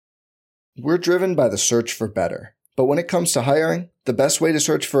We're driven by the search for better. But when it comes to hiring, the best way to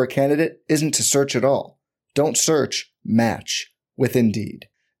search for a candidate isn't to search at all. Don't search, match with Indeed.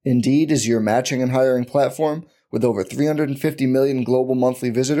 Indeed is your matching and hiring platform with over 350 million global monthly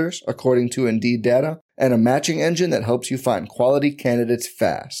visitors, according to Indeed data, and a matching engine that helps you find quality candidates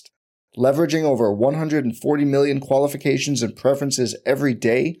fast. Leveraging over 140 million qualifications and preferences every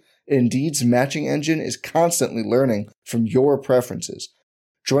day, Indeed's matching engine is constantly learning from your preferences.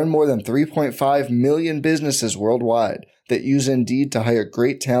 Join more than 3.5 million businesses worldwide that use Indeed to hire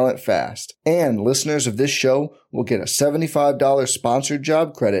great talent fast. And listeners of this show will get a $75 sponsored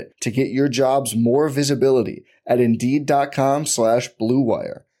job credit to get your jobs more visibility at Indeed.com/Blue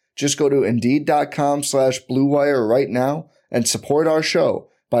Wire. Just go to Indeed.com/Blue Wire right now and support our show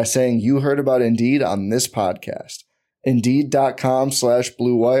by saying you heard about Indeed on this podcast.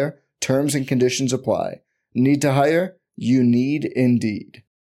 Indeed.com/Blue Wire. Terms and conditions apply. Need to hire? You need Indeed.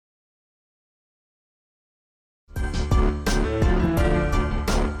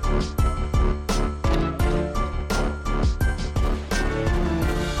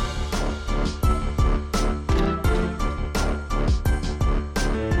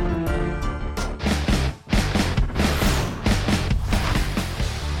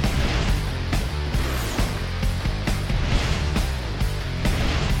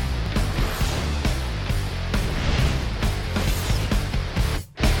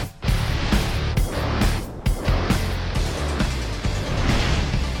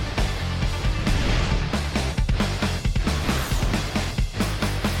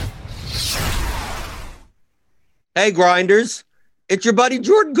 Hey, Grinders. It's your buddy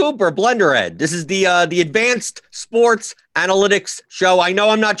Jordan Cooper, Blenderhead. This is the Advanced Sports Analytics Show. I know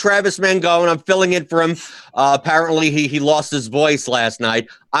I'm not Travis Mangone. I'm filling in for him. Apparently, he lost his voice last night.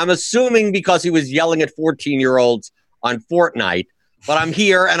 I'm assuming because he was yelling at 14-year-olds on Fortnite. But I'm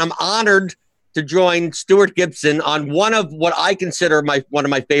here, and I'm honored to join Stuart Gibson on one of what I consider one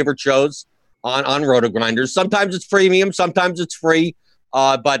of my favorite shows on Roto Grinders. Sometimes it's freemium, sometimes it's free.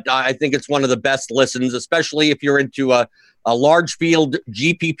 But I think it's one of the best listens, especially if you're into a large field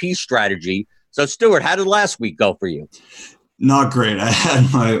GPP strategy. So, Stuart, how did last week go for you? Not great. I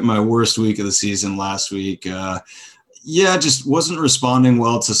had my worst week of the season last week. Just wasn't responding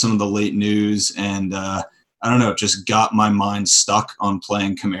well to some of the late news. And I don't know, just got my mind stuck on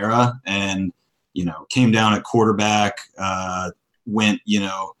playing Kamara and, came down at quarterback, went,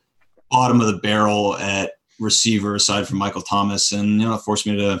 bottom of the barrel at receiver aside from Michael Thomas, and it forced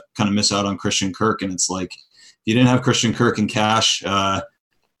me to kind of miss out on Christian Kirk. And it's like, if you didn't have Christian Kirk in cash,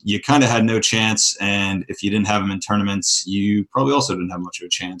 you kind of had no chance. And if you didn't have him in tournaments, you probably also didn't have much of a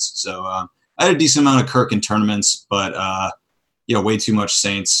chance. So I had a decent amount of Kirk in tournaments, but way too much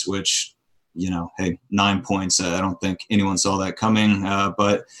Saints, which, hey, 9 points. I don't think anyone saw that coming.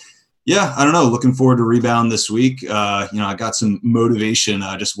 But yeah, I don't know. Looking forward to rebound this week. I got some motivation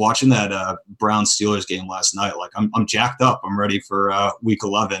just watching that Browns Steelers game last night. Like I'm jacked up. I'm ready for week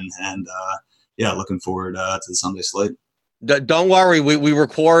 11, and looking forward to the Sunday slate. Don't worry, we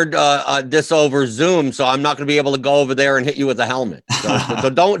record this over Zoom, so I'm not going to be able to go over there and hit you with a helmet. So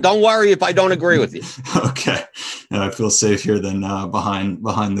don't worry if I don't agree with you. Okay, I feel safe here than behind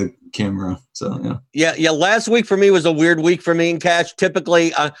the camera. So yeah. Last week for me was a weird week for me in cash.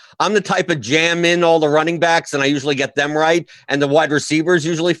 Typically, I'm the type of jam in all the running backs, and I usually get them right, and the wide receivers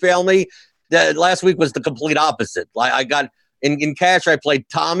usually fail me. Last week was the complete opposite. I got in cash. I played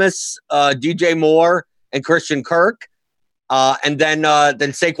Thomas, DJ Moore, and Christian Kirk. And then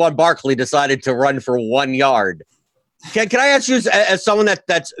Saquon Barkley decided to run for 1 yard. Can I ask you, as someone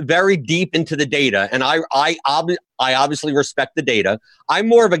that's very deep into the data, and I obviously respect the data, I'm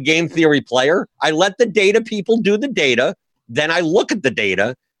more of a game theory player. I let the data people do the data, then I look at the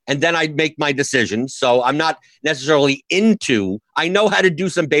data, and then I make my decisions. So I'm not necessarily I know how to do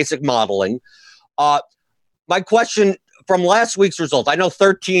some basic modeling. My question from last week's result, I know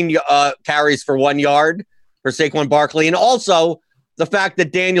 13 carries for 1 yard for Saquon Barkley, and also the fact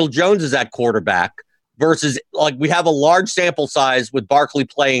that Daniel Jones is at quarterback versus, like, we have a large sample size with Barkley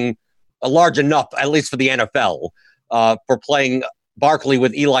playing a large enough, at least for the NFL, for playing Barkley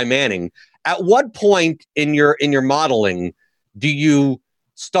with Eli Manning. At what point in your modeling do you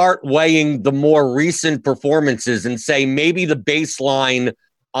start weighing the more recent performances and say maybe the baseline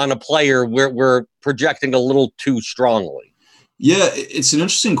on a player we're projecting a little too strongly? Yeah, it's an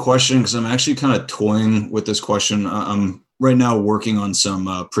interesting question because I'm actually kind of toying with this question. I'm right now working on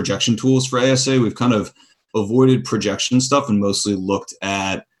some projection tools for ASA. We've kind of avoided projection stuff and mostly looked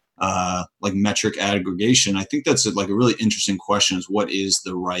at like metric aggregation. I think that's a really interesting question, is what is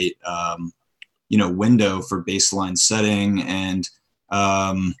the right window for baseline setting. And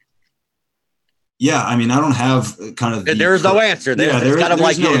Yeah, I mean, I don't have kind of there's no answer. It's kind of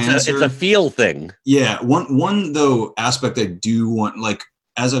like it's a feel thing. Yeah, one though aspect I do want, like,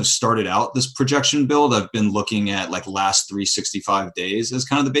 as I've started out this projection build, I've been looking at like last 365 days as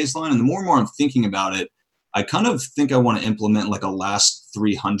kind of the baseline, and the more and more I'm thinking about it, I kind of think I want to implement like a last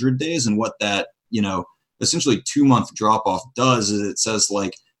 300 days, and what that, essentially 2-month drop off does is it says,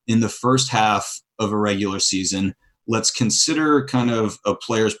 like, in the first half of a regular season, let's consider kind of a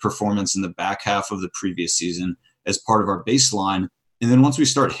player's performance in the back half of the previous season as part of our baseline. And then once we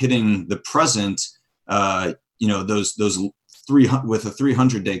start hitting the present, those 300 with a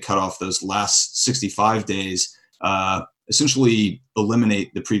 300-day cutoff, those last 65 days, essentially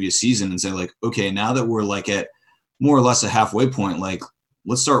eliminate the previous season and say, like, okay, now that we're like at more or less a halfway point, like,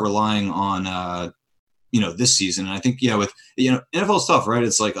 let's start relying on, this season. And I think, with, NFL stuff, right?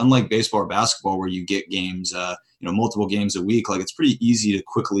 It's like, unlike baseball or basketball where you get games, multiple games a week, like, it's pretty easy to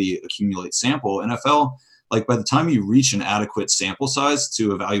quickly accumulate sample. NFL, like, by the time you reach an adequate sample size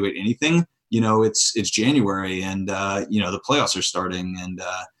to evaluate anything, it's January, and, the playoffs are starting. And,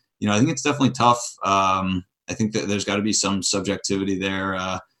 I think it's definitely tough. I think that there's got to be some subjectivity there.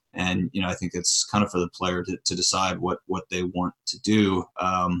 And, I think it's kind of for the player to decide what they want to do.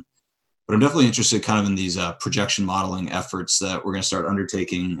 But I'm definitely interested kind of in these projection modeling efforts that we're going to start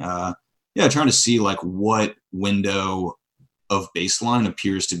undertaking. Trying to see, like, what window of baseline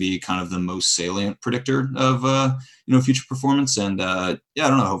appears to be kind of the most salient predictor of, future performance. And I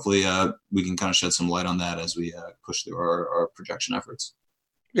don't know, hopefully we can kind of shed some light on that as we push through our projection efforts.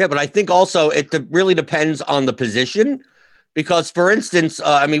 Yeah, but I think also it really depends on the position, because, for instance,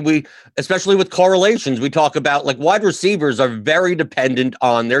 we, especially with correlations, we talk about, like, wide receivers are very dependent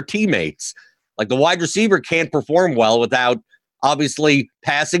on their teammates. Like, the wide receiver can't perform well without obviously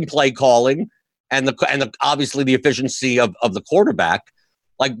passing play calling and obviously the efficiency of the quarterback.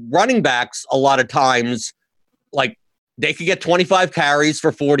 Like, running backs, a lot of times, like, they could get 25 carries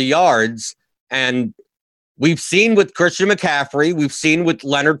for 40 yards. And we've seen with Christian McCaffrey, we've seen with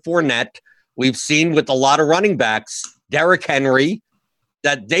Leonard Fournette, we've seen with a lot of running backs, Derrick Henry,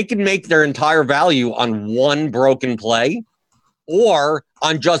 that they can make their entire value on one broken play or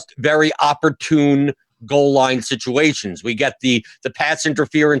on just very opportune goal line situations. We get the pass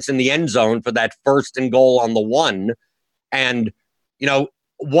interference in the end zone for that 1st and goal on the 1. And,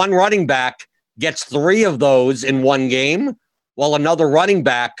 one running back gets 3 of those in one game, while another running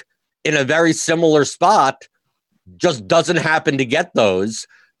back in a very similar spot just doesn't happen to get those.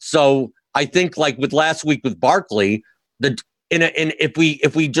 So I think, like with last week with Barkley,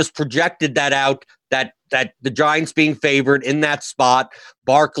 if we just projected that out, that the Giants being favored in that spot,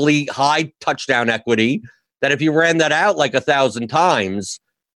 Barkley high touchdown equity, that if you ran that out like 1,000 times,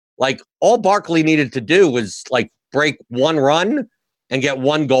 like, all Barkley needed to do was, like, break one run and get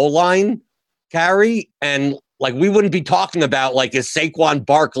one goal line carry, and, like, we wouldn't be talking about, like, is Saquon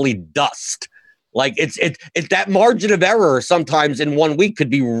Barkley dust? Like, it's that margin of error sometimes in 1 week could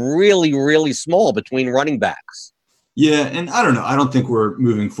be really, really small between running backs. Yeah, and I don't know. I don't think we're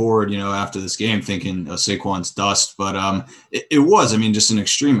moving forward, after this game thinking Saquon's dust, but it was, just an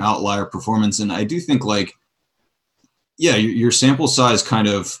extreme outlier performance. And I do think, like, your sample size kind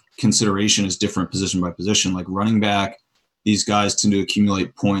of consideration is different position by position. Like, running back, these guys tend to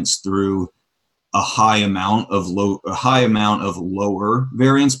accumulate points through a high amount of lower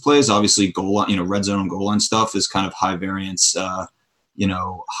variance plays. Obviously, goal line, red zone and goal line stuff is kind of high variance,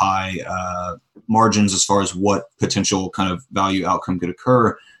 high margins as far as what potential kind of value outcome could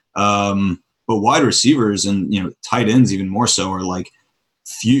occur. But wide receivers and, tight ends even more so are, like,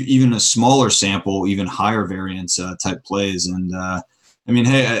 even a smaller sample, even higher variance type plays. And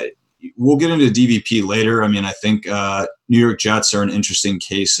hey, we'll get into DVP later. I think New York Jets are an interesting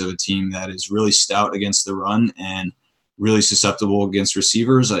case of a team that is really stout against the run and really susceptible against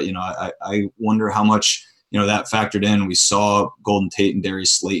receivers. I wonder how much, that factored in. We saw Golden Tate and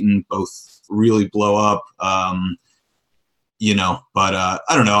Darius Slayton both really blow up, but I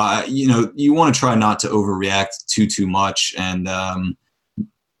don't know. You want to try not to overreact too much. And,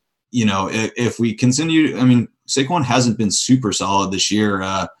 if we continue, Saquon hasn't been super solid this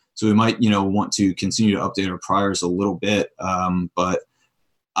year. So we might, want to continue to update our priors a little bit. But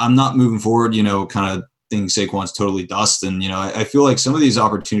I'm not moving forward, kind of thinking Saquon's totally dust. And, I feel like some of these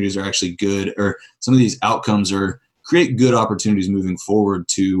opportunities are actually good, or some of these outcomes create good opportunities moving forward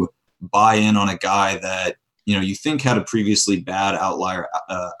to buy in on a guy that, you think had a previously bad outlier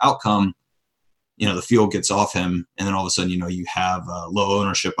outcome. The field gets off him, and then all of a sudden, you have low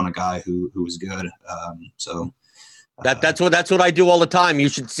ownership on a guy who was good. That's what I do all the time. You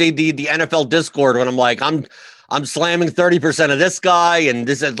should see the NFL Discord when I'm I'm slamming 30% of this guy, and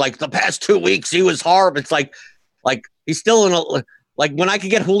this is like the past 2 weeks he was horrible. It's like he's still in a like when I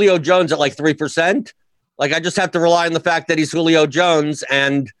could get Julio Jones at like 3%, like I just have to rely on the fact that he's Julio Jones,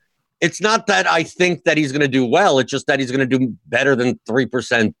 and it's not that I think that he's going to do well. It's just that he's going to do better than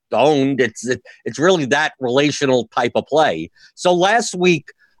 3% owned. It's really that relational type of play. So last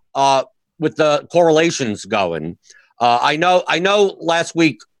week, with the correlations going, I know last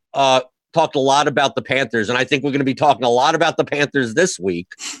week talked a lot about the Panthers, and I think we're going to be talking a lot about the Panthers this week.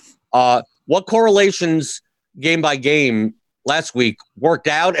 What correlations game by game last week worked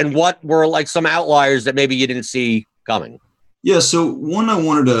out, and what were like some outliers that maybe you didn't see coming? Yeah, so one I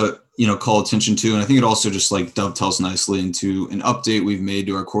wanted to call attention to, and I think it also just like dovetails nicely into an update we've made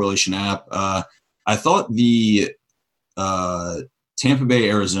to our correlation app. I thought the Tampa Bay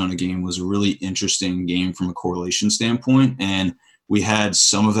Arizona game was a really interesting game from a correlation standpoint, and we had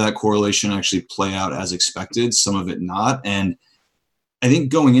some of that correlation actually play out as expected, some of it not. And I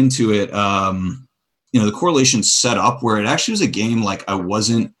think going into it, the correlation set up where it actually was a game like I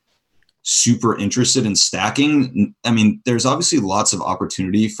wasn't super interested in stacking. I mean, there's obviously lots of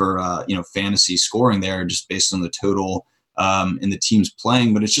opportunity for fantasy scoring there just based on the total and the teams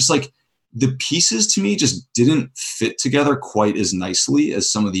playing, but it's just like the pieces to me just didn't fit together quite as nicely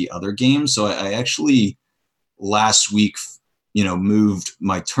as some of the other games. So I actually last week moved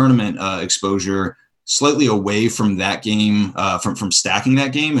my tournament exposure slightly away from that game, from stacking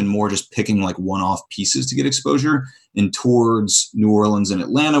that game, and more just picking like one-off pieces to get exposure, and towards New Orleans and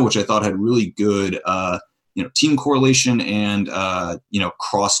Atlanta, which I thought had really good, team correlation and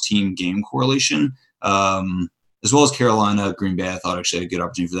cross-team game correlation, as well as Carolina, Green Bay. I thought actually had a good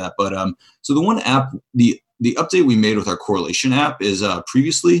opportunity for that. But so the one app, the update we made with our correlation app is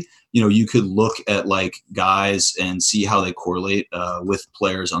previously, you could look at like guys and see how they correlate with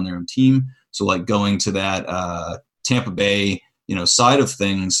players on their own team. So like going to that Tampa Bay, side of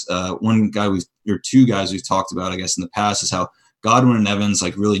things, two guys we've talked about, I guess, in the past is how Godwin and Evans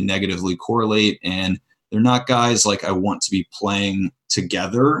like really negatively correlate, and they're not guys like I want to be playing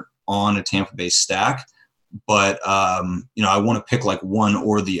together on a Tampa Bay stack, but I want to pick like one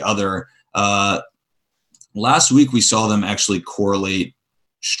or the other. Last week we saw them actually correlate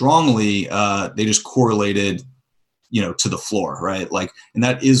strongly. They just correlated to the floor, right? Like, and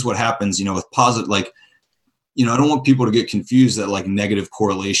that is what happens, with positive, like, I don't want people to get confused that like negative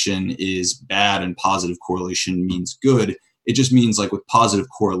correlation is bad and positive correlation means good. It just means like with positive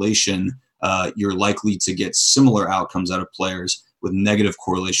correlation, you're likely to get similar outcomes out of players. With negative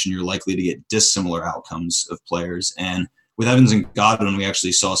correlation, you're likely to get dissimilar outcomes of players. And with Evans and Godwin, we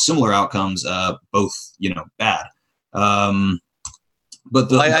actually saw similar outcomes, both, bad.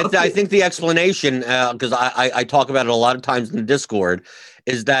 But I think the explanation, because I talk about it a lot of times in the Discord,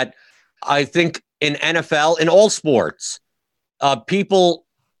 is that I think in NFL, in all sports, people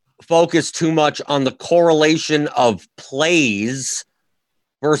focus too much on the correlation of plays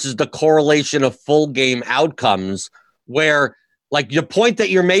versus the correlation of full game outcomes, where like the point that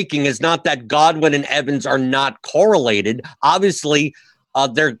you're making is not that Godwin and Evans are not correlated. Obviously,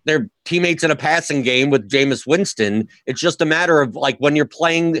 they're teammates in a passing game with Jameis Winston. It's just a matter of like when you're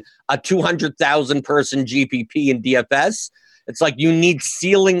playing a 200,000 person GPP in DFS, it's like you need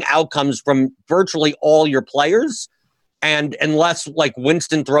ceiling outcomes from virtually all your players. And unless like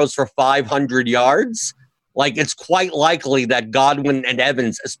Winston throws for 500 yards, like it's quite likely that Godwin and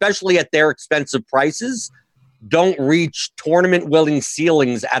Evans, especially at their expensive prices, don't reach tournament-winning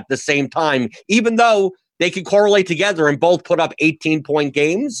ceilings at the same time, even though they can correlate together and both put up 18-point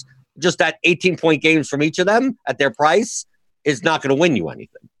games. Just that 18-point games from each of them at their price is not going to win you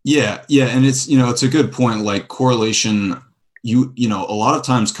anything. Yeah, and it's it's a good point. Like correlation, a lot of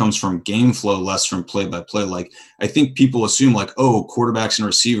times comes from game flow, less from play by play. Like I think people assume like, oh, quarterbacks and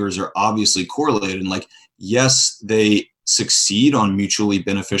receivers are obviously correlated, and like yes, they succeed on mutually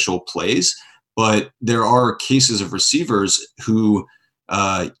beneficial plays. But there are cases of receivers who,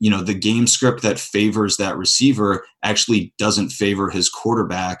 the game script that favors that receiver actually doesn't favor his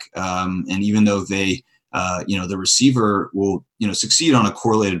quarterback. And even though they, the receiver will, succeed on a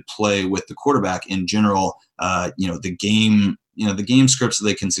correlated play with the quarterback in general, the game scripts that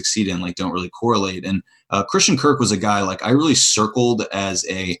they can succeed in, like, don't really correlate. And Christian Kirk was a guy, like, I really circled as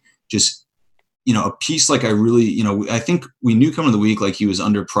a just, a piece like I really, I think we knew coming to the week, like he was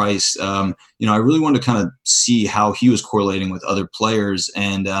underpriced. I really wanted to kind of see how he was correlating with other players.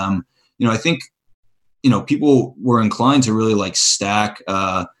 And, I think, people were inclined to really like stack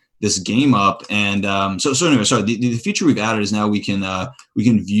this game up. And so anyway, sorry, the feature we've added is now we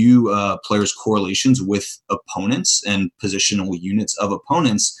can view players' correlations with opponents and positional units of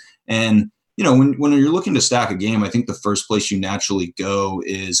opponents. And when you're looking to stack a game, I think the first place you naturally go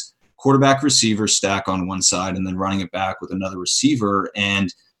is quarterback receiver stack on one side and then running it back with another receiver.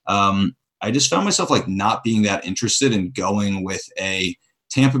 And I just found myself like not being that interested in going with a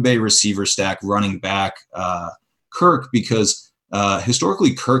Tampa Bay receiver stack running back Kirk, because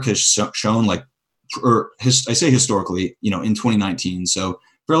historically Kirk has shown I say historically, in 2019, so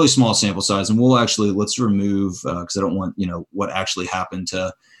fairly small sample size. And let's remove, because I don't want, what actually happened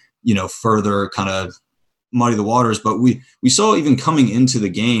to, further kind of muddy the waters. But we saw even coming into the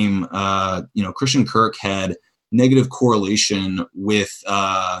game, Christian Kirk had negative correlation with,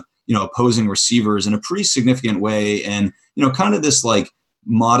 opposing receivers in a pretty significant way. And, kind of this like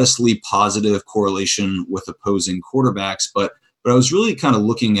modestly positive correlation with opposing quarterbacks. But I was really kind of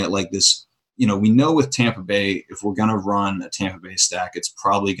looking at like this, we know with Tampa Bay, if we're going to run a Tampa Bay stack, it's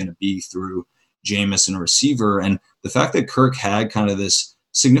probably going to be through Jameis and a receiver. And the fact that Kirk had kind of this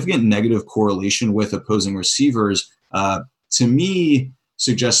significant negative correlation with opposing receivers, to me,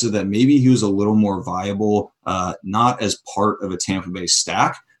 suggested that maybe he was a little more viable, not as part of a Tampa Bay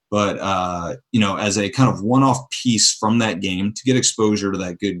stack, but, as a kind of one-off piece from that game to get exposure to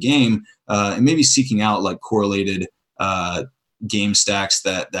that good game, and maybe seeking out like correlated game stacks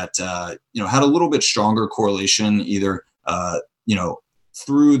that had a little bit stronger correlation, either,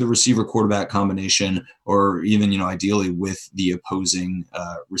 through the receiver quarterback combination, or even, ideally with the opposing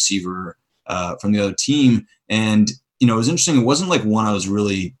receiver from the other team. And, it was interesting. It wasn't like one I was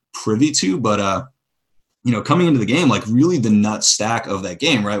really privy to, but, coming into the game, like really the nut stack of that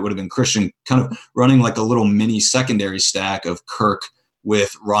game, right, would have been Christian kind of running like a little mini secondary stack of Kirk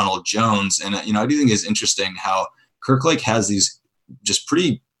with Ronald Jones. And, I do think it's interesting how Kirk like has these just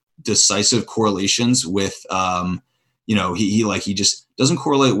pretty decisive correlations with, he just doesn't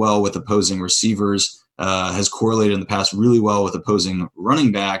correlate well with opposing receivers, has correlated in the past really well with opposing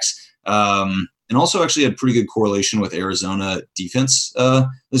running backs, and also actually had pretty good correlation with Arizona defense. So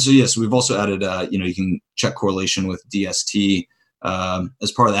yes, we've also added, you can check correlation with DST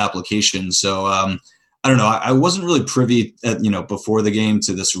as part of the application. So I don't know. I wasn't really privy before the game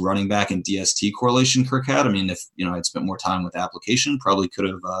to this running back and DST correlation Kirk had. I mean, if, I'd spent more time with the application, probably could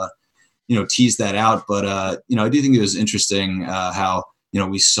have, teased that out. But, I do think it was interesting how,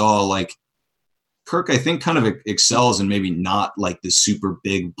 we saw like Kirk, I think, kind of excels in maybe not like the super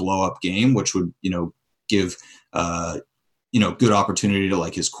big blow up game, which would, give, good opportunity to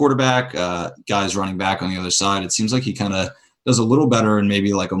like his quarterback, guys running back on the other side. It seems like he kind of does a little better in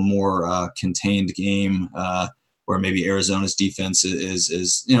maybe like a more contained game where maybe Arizona's defense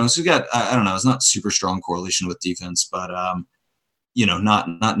is so we got, I don't know, it's not super strong correlation with defense, but,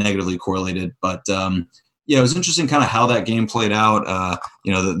 not negatively correlated. But it was interesting kind of how that game played out.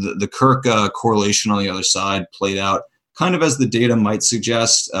 The Kirk correlation on the other side played out kind of as the data might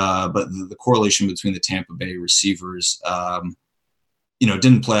suggest, but the correlation between the Tampa Bay receivers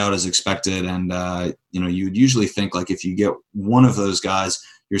didn't play out as expected. And, you'd usually think like if you get one of those guys,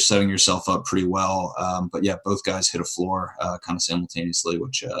 you're setting yourself up pretty well. But yeah, both guys hit a floor kind of simultaneously,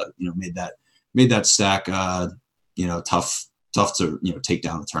 which, made that stack, tough to, take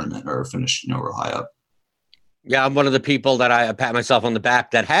down the tournament or finish, real high up. Yeah, I'm one of the people that I pat myself on the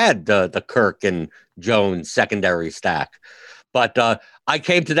back that had the Kirk and Jones secondary stack. But I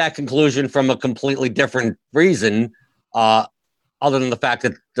came to that conclusion from a completely different reason, other than the fact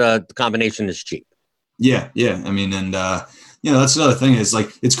that the combination is cheap. Yeah. I mean, and, that's another thing is like,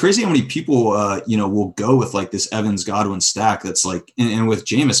 it's crazy how many people, will go with like this Evans Godwin stack. That's like, and with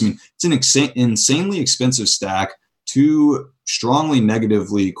Jameis, I mean, it's an insanely expensive stack, two strongly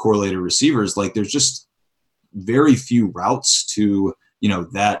negatively correlated receivers. Like there's just very few routes to,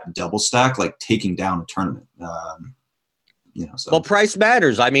 that double stack, like taking down a tournament. So. Well, price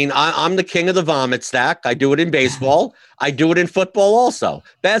matters. I mean, I'm the king of the vomit stack. I do it in baseball. I do it in football also.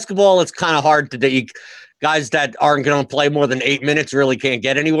 Basketball, it's kind of hard to do. Guys that aren't going to play more than 8 minutes really can't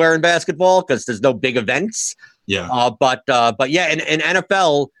get anywhere in basketball because there's no big events. Yeah. But yeah, in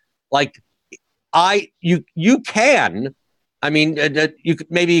NFL, like you can. I mean, you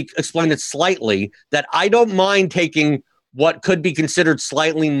could maybe explain it slightly that I don't mind taking what could be considered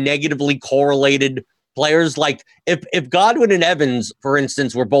slightly negatively correlated players. Like if Godwin and Evans, for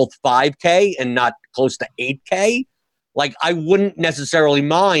instance, were both 5K and not close to 8K, like I wouldn't necessarily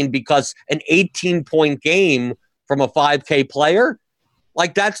mind because an 18-point game from a 5K player,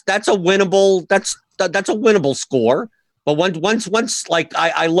 like that's a winnable a winnable score. But once like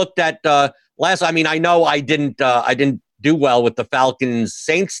I looked at last, I mean, I know I didn't do well with the Falcons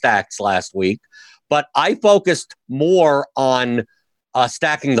Saints stacks last week, but I focused more on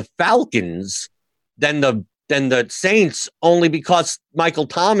stacking the Falcons than the than the Saints, only because Michael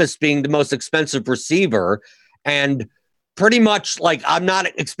Thomas being the most expensive receiver, and pretty much like I'm not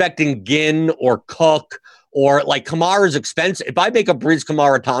expecting Ginn or Cook or like Kamara's expensive. If I make a Brees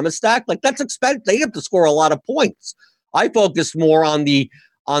Kamara Thomas stack, like that's expensive. They have to score a lot of points. I focus more on the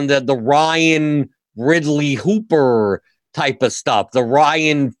Ryan Ridley Hooper type of stuff, the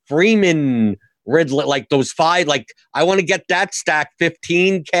Ryan Freeman Ridley, like those five. Like I want to get that stack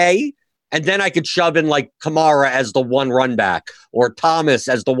 15K, and then I could shove in like Kamara as the one run back or Thomas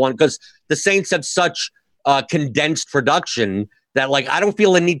as the one, because the Saints have such condensed production that like I don't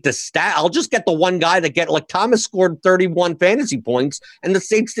feel the need to stat. I'll just get the one guy that like Thomas scored 31 fantasy points and the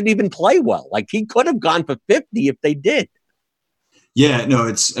Saints didn't even play well. Like he could have gone for 50 if they did. Yeah,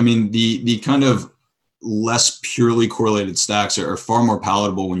 no, the kind of less purely correlated stacks are far more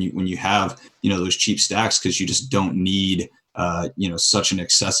palatable when you have, those cheap stacks, because you just don't need such an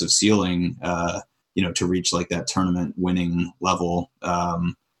excessive ceiling to reach like that tournament winning level.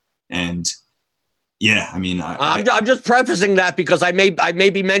 And yeah, I'm just prefacing that because I may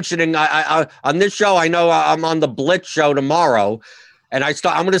be mentioning I on this show. I know I'm on the Blitz show tomorrow, and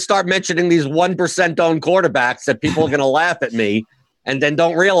I'm going to start mentioning these 1% owned quarterbacks that people are going to laugh at me, and then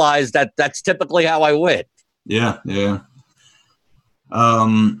don't realize that that's typically how I win. Yeah. And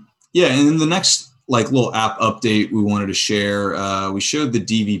then the next like little app update we wanted to share. We showed the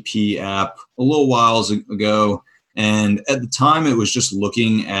DVP app a little whiles ago, and at the time it was just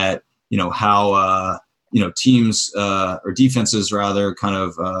looking at how teams or defenses rather kind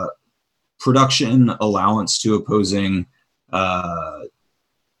of production allowance to opposing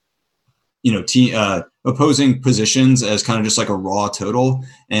opposing positions as kind of just like a raw total.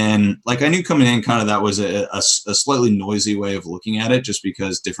 And like I knew coming in kind of that was a slightly noisy way of looking at it, just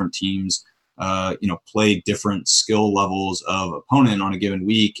because different teams play different skill levels of opponent on a given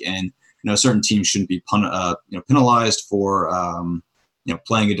week, and certain teams shouldn't be penalized for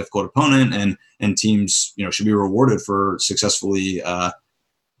playing a difficult opponent, and teams should be rewarded for successfully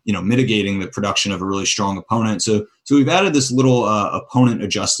mitigating the production of a really strong opponent. So we've added this little opponent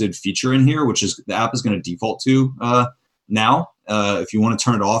adjusted feature in here, which is the app is going to default to now. If you want to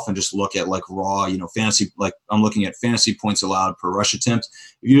turn it off and just look at like raw, fantasy, like I'm looking at fantasy points allowed per rush attempt.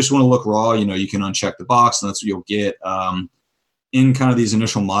 If you just want to look raw, you can uncheck the box, and that's what you'll get. In kind of these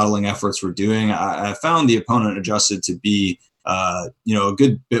initial modeling efforts we're doing, I found the opponent adjusted to be a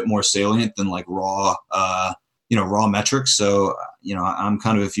good bit more salient than like raw metrics. So, I'm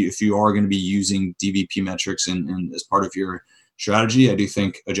kind of, if you are going to be using DVP metrics and as part of your strategy, I do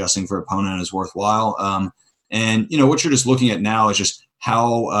think adjusting for opponent is worthwhile. And what you're just looking at now is just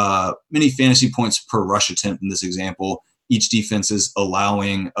how many fantasy points per rush attempt in this example each defense is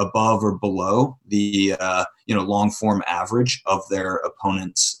allowing above or below the long form average of their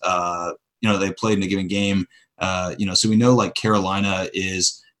opponents they played in a given game. So we know like Carolina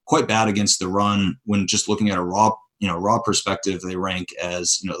is quite bad against the run. When just looking at a raw perspective, they rank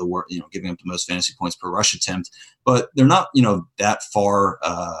as giving up the most fantasy points per rush attempt, but they're not that far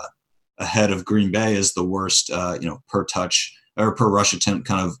ahead of Green Bay as the worst per touch or per rush attempt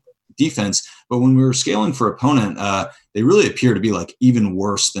kind of defense. But when we were scaling for opponent, they really appear to be like even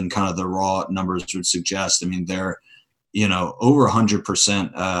worse than kind of the raw numbers would suggest. I mean, they're over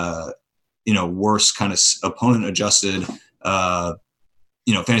 100% worse kind of opponent adjusted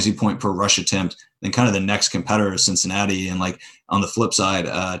fantasy point per rush attempt than kind of the next competitor, Cincinnati. And like on the flip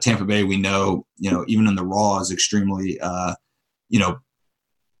side, Tampa Bay, we know even in the raw is extremely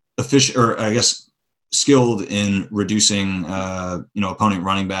efficient, or I guess skilled in reducing opponent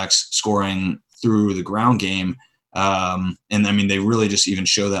running backs scoring through the ground game. And I mean, they really just even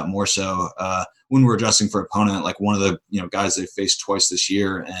show that more so when we're adjusting for opponent. Like one of the guys they faced twice this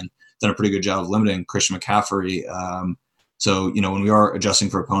year and done a pretty good job of limiting, Christian McCaffrey. So when we are adjusting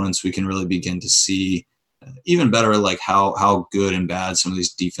for opponents, we can really begin to see even better like how good and bad some of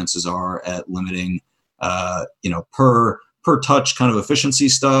these defenses are at limiting per touch kind of efficiency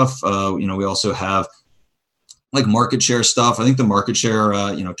stuff. We also have like market share stuff. I think the market share,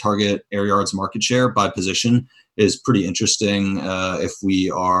 target air yards market share by position is pretty interesting. If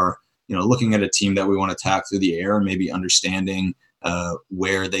we are, looking at a team that we want to attack through the air, maybe understanding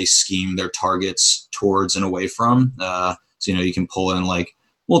where they scheme their targets towards and away from. So you can pull in like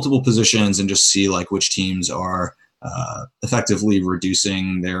multiple positions and just see like which teams are effectively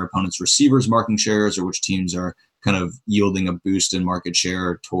reducing their opponent's receivers' market shares, or which teams are kind of yielding a boost in market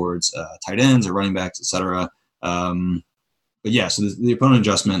share towards tight ends or running backs, et cetera. But yeah, so the opponent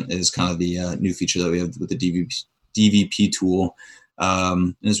adjustment is kind of the new feature that we have with the DVP tool.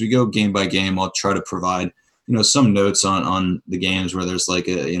 And as we go game by game, I'll try to provide some notes on the games where there's like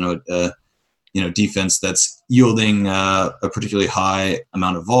a defense that's yielding a particularly high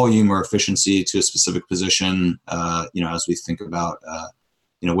amount of volume or efficiency to a specific position. As we think about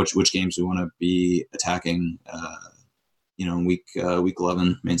which games we want to be attacking. In week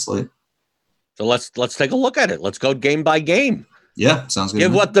 11 main slate. So let's take a look at it. Let's go game by game. Yeah, sounds good.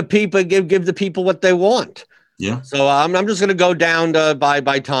 Give the people what they want. Yeah. So I'm just going to go down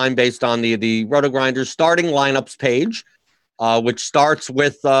by time based on the RotoGrinders starting lineups page, which starts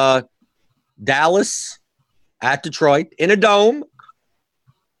with Dallas at Detroit in a dome.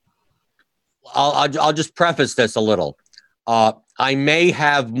 I'll just preface this a little. I may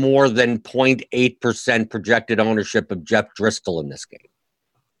have more than 0.8% projected ownership of Jeff Driscoll in this game.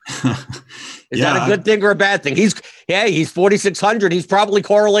 Is that a good thing or a bad thing? He's 4,600. He's probably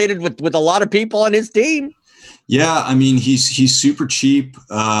correlated with a lot of people on his team. Yeah, I mean he's super cheap.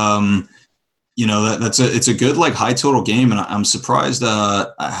 It's a good high total game, and I'm surprised. I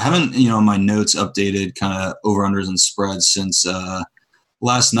haven't my notes updated kind of over unders and spreads since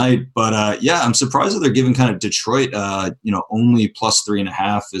last night, but I'm surprised that they're giving kind of Detroit only plus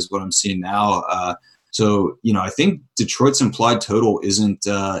 3.5 is what I'm seeing now. So I think Detroit's implied total isn't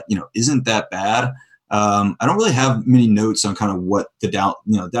that bad. I don't really have many notes on kind of what the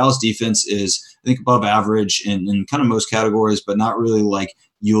Dallas defense is. I think above average in kind of most categories, but not really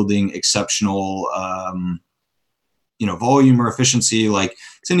yielding exceptional volume or efficiency to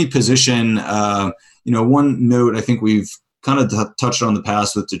any position. One note I think we've kind of touched on the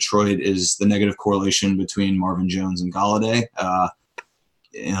past with Detroit is the negative correlation between Marvin Jones and Golladay.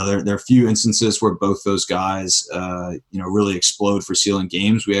 There are a few instances where both those guys, really explode for sealing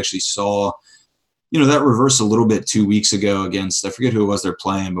games. We actually saw, that reverse a little bit 2 weeks ago against, I forget who it was they're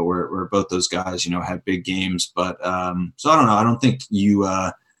playing, but where both those guys, had big games. But so I don't know. I don't think you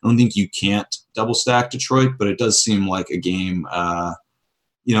can't double stack Detroit, but it does seem like a game,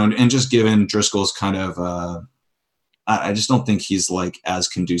 and just given Driscoll's kind of, I just don't think he's as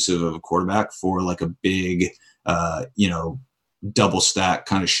conducive of a quarterback for a big, double stack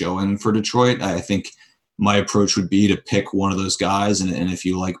kind of showing for Detroit. I think my approach would be to pick one of those guys. And if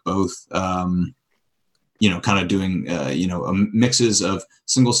you like both, kind of doing, mixes of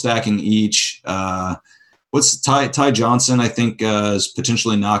single stacking each. What's Ty Johnson, I think, is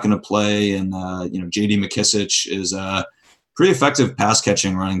potentially not going to play. And, JD McKissic is pretty effective pass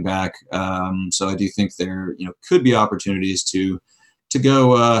catching running back. So I do think there, could be opportunities to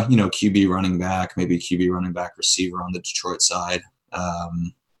go, QB running back, maybe QB running back receiver on the Detroit side.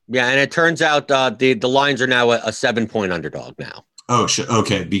 And it turns out the Lions are now a 7-point underdog now. Oh,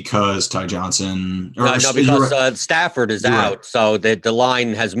 okay, because Ty Johnson. Because Stafford is out, right. So the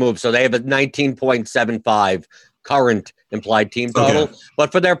line has moved. So they have a 19.75 current implied team total. Okay.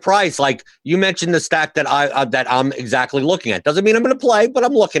 But for their price, you mentioned the stack that I'm exactly looking at. Doesn't mean I'm going to play, but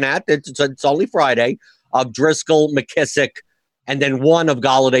I'm looking at it. It's only Friday of Driscoll, McKissic, and then one of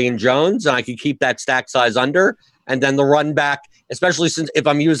Golladay and Jones, and I can keep that stack size under. And then the run back, especially since if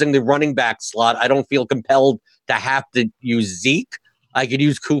I'm using the running back slot, I don't feel compelled to have to use Zeke. I could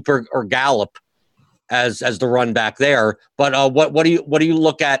use Cooper or Gallup as the run back there. But what do you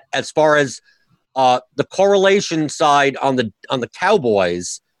look at as far as the correlation side on the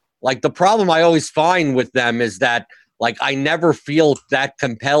Cowboys? The problem I always find with them is that I never feel that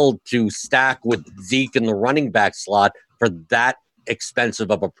compelled to stack with Zeke in the running back slot for that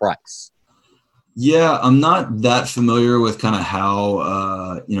expensive of a price. Yeah, I'm not that familiar with kind of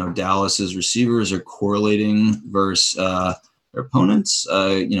how Dallas's receivers are correlating versus their opponents.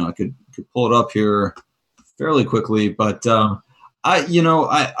 I could pull it up here fairly quickly, but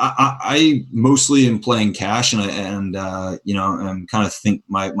I mostly am playing cash, and I'm kind of think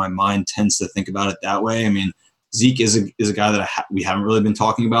my mind tends to think about it that way. I mean, Zeke is a guy that we haven't really been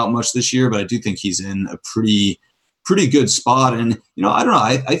talking about much this year, but I do think he's in a pretty good spot. And, I don't know,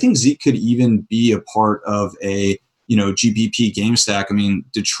 I think Zeke could even be a part of a, GPP game stack. I mean,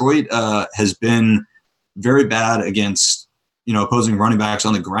 Detroit has been very bad against, opposing running backs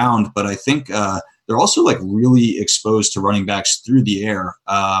on the ground, but I think they're also really exposed to running backs through the air.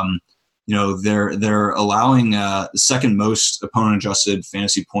 They're allowing the second most opponent adjusted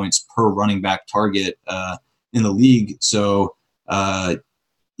fantasy points per running back target in the league. So, I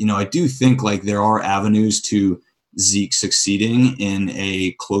do think there are avenues to Zeke succeeding in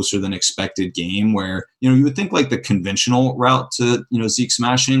a closer than expected game where, you would think the conventional route to, Zeke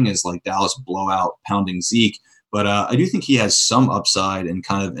smashing is Dallas blowout pounding Zeke. But I do think he has some upside and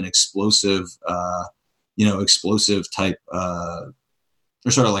kind of an explosive type, or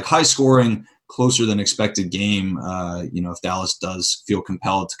sort of high scoring, closer than expected game. If Dallas does feel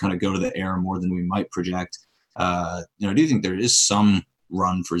compelled to kind of go to the air more than we might project, I do think there is some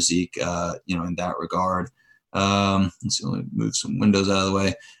run for Zeke, in that regard. Let's see, let me move some windows out of the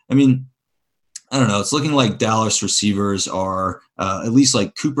way. I mean, I don't know. It's looking like Dallas receivers are, at least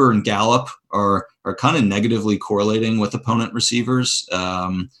like Cooper and Gallup are kind of negatively correlating with opponent receivers,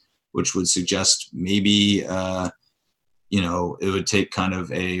 which would suggest maybe, it would take kind of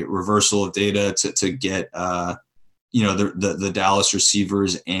a reversal of data to get, the Dallas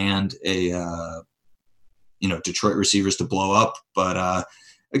receivers and Detroit receivers to blow up. But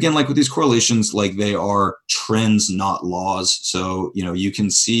again, like with these correlations, like they are trends, not laws. So, you can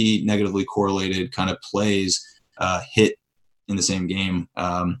see negatively correlated kind of plays hit in the same game.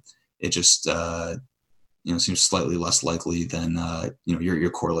 It just, seems slightly less likely than, your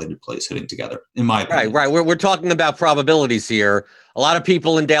correlated plays hitting together, in my opinion. Right. We're talking about probabilities here. A lot of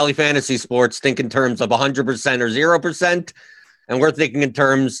people in daily fantasy sports think in terms of 100% or 0%, and we're thinking in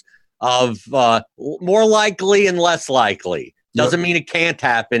terms of more likely and less likely. Doesn't mean it can't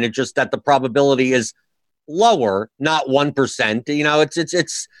happen. It's just that the probability is lower, not 1%.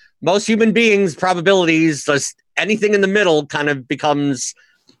 It's most human beings' probabilities, just anything in the middle kind of becomes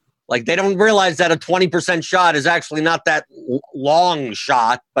like they don't realize that a 20% shot is actually not that long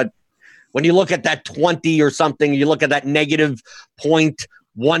shot. But when you look at that 20 or something, you look at that negative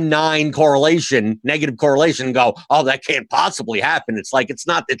 0.19 negative correlation, and go, oh, that can't possibly happen. It's like, it's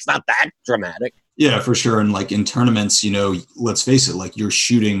not that dramatic. Yeah, for sure. And like in tournaments, let's face it, like you're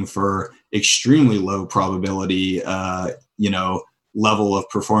shooting for extremely low probability, level of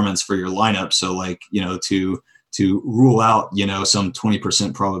performance for your lineup. So like, to rule out, some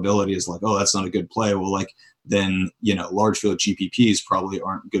 20% probability is like, oh, that's not a good play. Well, like then, large field GPPs probably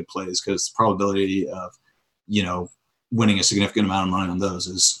aren't good plays because the probability of, winning a significant amount of money on those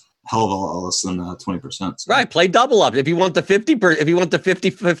is hell of a lot less than 20%. So. Right. Play double up. If you want the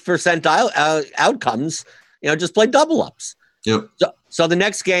 50% outcomes, just play double ups. Yep. So the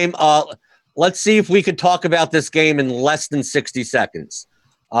next game, let's see if we could talk about this game in less than 60 seconds.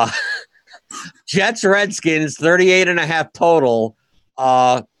 Jets Redskins 38.5 total.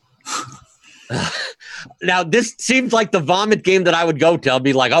 Now this seems like the vomit game that I would go to. I'll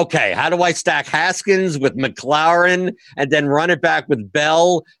be like, okay, how do I stack Haskins with McLaurin and then run it back with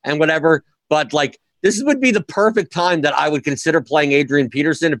Bell and whatever? But like, this would be the perfect time that I would consider playing Adrian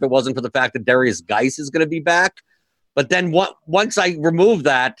Peterson if it wasn't for the fact that Darius Geis is going to be back. But then once I remove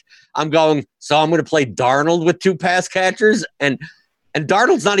that, I'm going to play Darnold with two pass catchers, and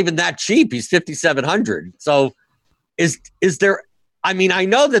Darnold's not even that cheap. He's $5,700. So is there? I mean, I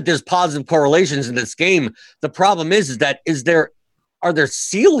know that there's positive correlations in this game. The problem is that are there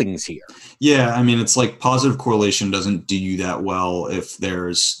ceilings here? Yeah, I mean, it's like positive correlation doesn't do you that well if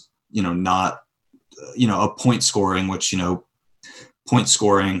there's not a point scoring, which point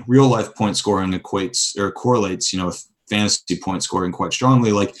scoring, real life point scoring equates or correlates with fantasy point scoring quite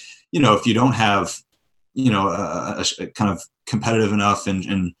strongly. Like if you don't have a kind of competitive enough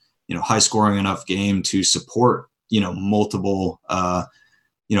and high scoring enough game to support multiple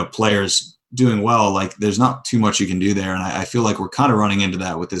players doing well, like there's not too much you can do there. And I feel like we're kind of running into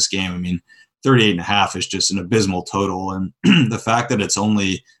that with this game. I mean, 38.5 is just an abysmal total. And the fact that it's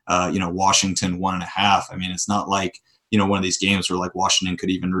only, Washington 1.5, I mean, it's not like, one of these games where like Washington could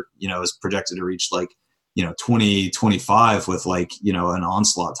even, is projected to reach like, 20-25 with like, an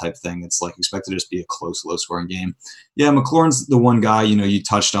onslaught type thing. It's like expected to just be a close, low scoring game. Yeah. McLaurin's the one guy, you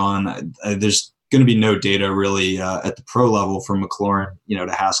touched on. There's going to be no data really at the pro level for McLaurin,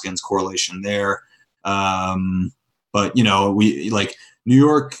 to Haskins correlation there. But, we like New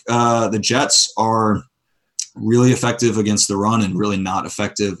York, the Jets are really effective against the run and really not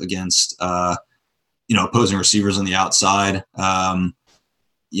effective against, opposing receivers on the outside. They're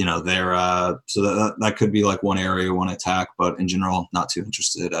so that could be like one area, one attack, but in general, not too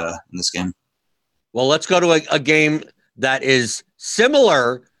interested in this game. Well, let's go to a game that is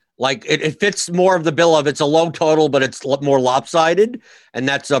similar. Like it fits more of the bill of it's a low total, but it's more lopsided. And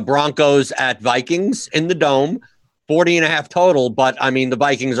that's Broncos at Vikings in the Dome, 40.5 total. But I mean, the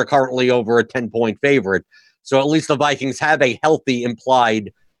Vikings are currently over a 10-point favorite. So at least the Vikings have a healthy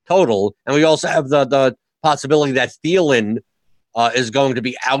implied total. And we also have the possibility that Thielen is going to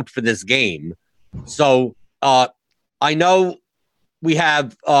be out for this game. So I know we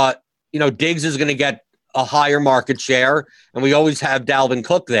have, Diggs is going to get a higher market share, and we always have Dalvin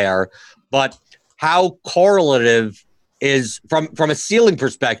Cook there. But how correlative is from a ceiling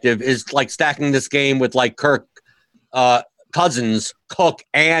perspective is like stacking this game with like Kirk Cousins, Cook,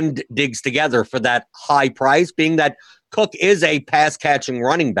 and Diggs together for that high price, being that Cook is a pass catching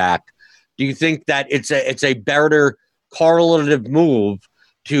running back. Do you think that it's a better correlative move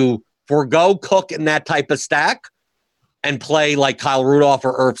to forego Cook in that type of stack, and play like Kyle Rudolph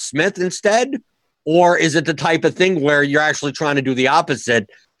or Irv Smith instead? Or is it the type of thing where you're actually trying to do the opposite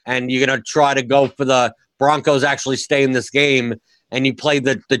and you're going to try to go for the Broncos actually stay in this game and you play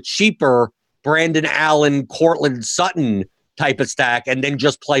the cheaper Brandon Allen, Cortland Sutton type of stack and then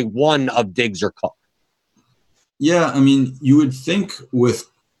just play one of Diggs or Cook? Yeah, I mean, you would think with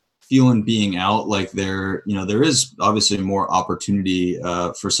Thielen being out, like there is obviously more opportunity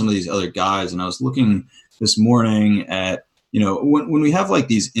for some of these other guys. And I was looking this morning at, when we have like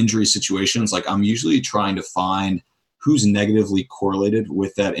these injury situations, like I'm usually trying to find who's negatively correlated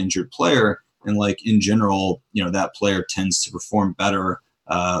with that injured player. And like in general, that player tends to perform better,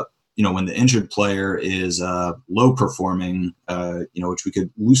 when the injured player is low performing, which we could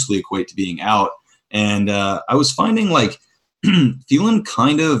loosely equate to being out. And I was finding like Thielen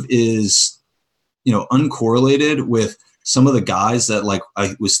kind of is, uncorrelated with some of the guys that like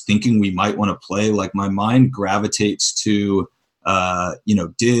I was thinking we might want to play. Like my mind gravitates to,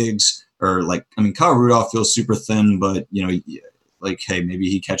 Diggs or like, I mean, Kyle Rudolph feels super thin, but like, hey, maybe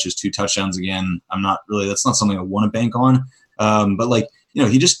he catches 2 touchdowns again. That's not something I want to bank on. But like,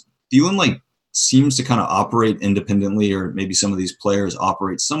 Thielen like seems to kind of operate independently, or maybe some of these players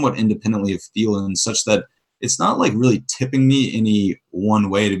operate somewhat independently of Thielen, such that it's not like really tipping me any one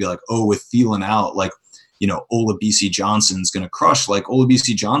way to be like, oh, with Thielen out, like, Olabisi Johnson's going to crush. Like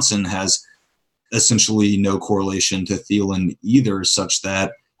Olabisi Johnson has essentially no correlation to Thielen either, such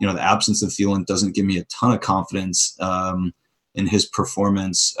that, the absence of Thielen doesn't give me a ton of confidence in his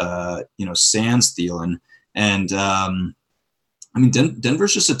performance, sans Thielen. And,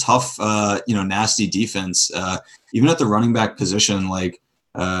 Denver's just a tough, nasty defense. Even at the running back position, like,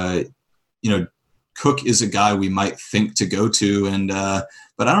 Cook is a guy we might think to go to. And,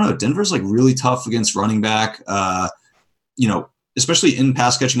 but I don't know, Denver's like really tough against running back, especially in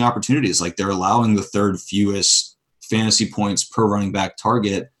pass catching opportunities. Like they're allowing the 3rd fewest fantasy points per running back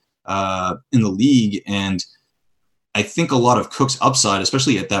target in the league. And I think a lot of Cook's upside,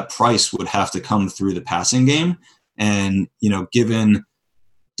 especially at that price, would have to come through the passing game. And, given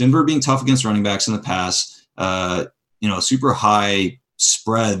Denver being tough against running backs in the pass, a super high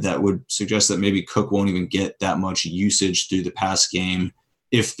spread that would suggest that maybe Cook won't even get that much usage through the pass game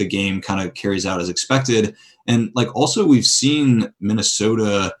if the game kind of carries out as expected. And like, also we've seen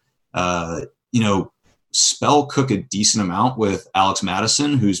Minnesota, spell Cook a decent amount with Alex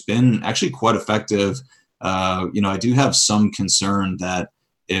Madison, who's been actually quite effective. I do have some concern that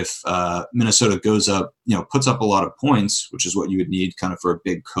if Minnesota goes up, puts up a lot of points, which is what you would need kind of for a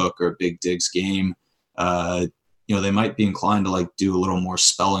big Cook or a big Diggs game, they might be inclined to like do a little more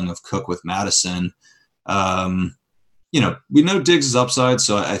spelling of Cook with Madison. We know Diggs is upside,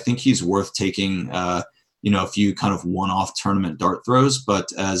 so I think he's worth taking, a few kind of one-off tournament dart throws, but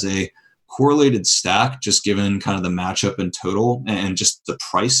as a correlated stack, just given kind of the matchup in total and just the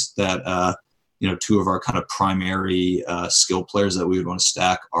price that, 2 of our kind of primary skill players that we would want to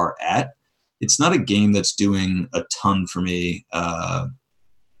stack are at, it's not a game that's doing a ton for me,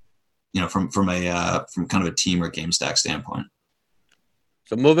 from kind of a team or game stack standpoint.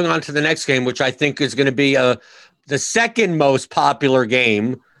 So moving on to the next game, which I think is going to be the second most popular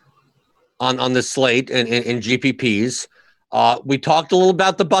game on the slate in GPPs. We talked a little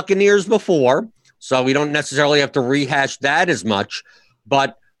about the Buccaneers before, so we don't necessarily have to rehash that as much,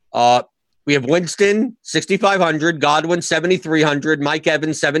 but we have Winston, 6,500, Godwin, 7,300, Mike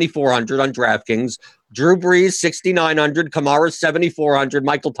Evans, 7,400 on DraftKings, Drew Brees, 6,900, Kamara, 7,400,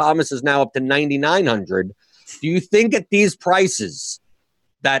 Michael Thomas is now up to 9,900. Do you think at these prices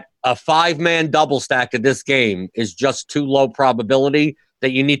that a 5-man double stack of this game is just too low probability, that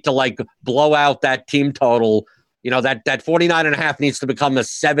you need to like blow out that team total? That 49.5 needs to become a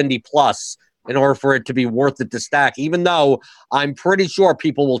 70 plus in order for it to be worth it to stack, even though I'm pretty sure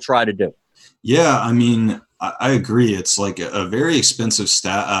people will try to do it. Yeah, I mean, I agree. It's like a very expensive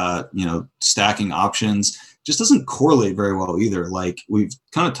stacking options. Just doesn't correlate very well either. Like we've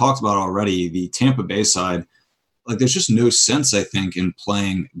kind of talked about already, the Tampa Bay side, like there's just no sense, I think, in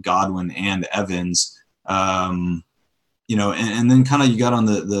playing Godwin and Evans. And then kind of you got on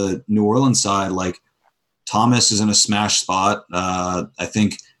the New Orleans side, like Thomas is in a smash spot. I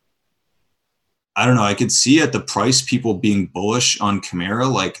think, I don't know, I could see at the price people being bullish on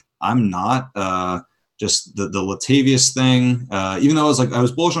Kamara. Like I'm not, just the Latavius thing, even though I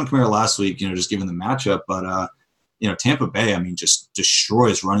was bullish on Kamara last week, just given the matchup, but Tampa Bay, I mean, just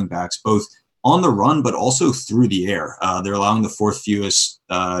destroys running backs, both on the run, but also through the air. They're allowing the 4th fewest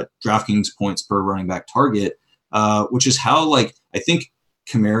DraftKings points per running back target, which is how, like, I think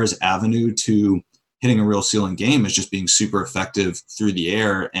Kamara's avenue to hitting a real ceiling game is just being super effective through the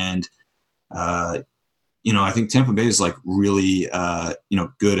air. And, I think Tampa Bay is like really,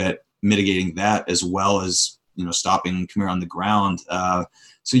 good at mitigating that as well as, stopping Kamara on the ground.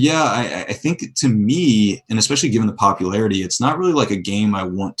 So yeah, I think to me, and especially given the popularity, it's not really like a game I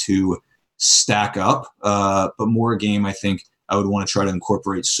want to stack up, but more a game I think I would want to try to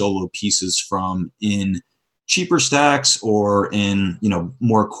incorporate solo pieces from in cheaper stacks or in,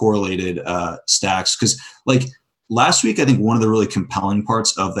 more correlated stacks. Because like last week, I think one of the really compelling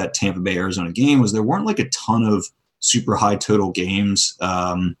parts of that Tampa Bay Arizona game was there weren't like a ton of super high total games.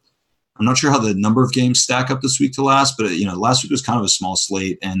 I'm not sure how the number of games stack up this week to last, but last week was kind of a small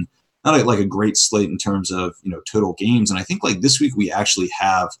slate and not like a great slate in terms of total games. And I think like this week we actually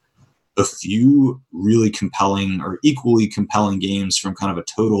have a few really compelling or equally compelling games from kind of a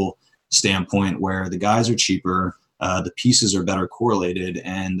total standpoint where the guys are cheaper, the pieces are better correlated,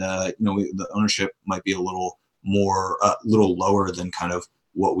 and the ownership might be a little lower than kind of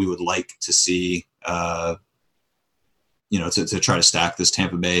what we would like to see. To try to stack this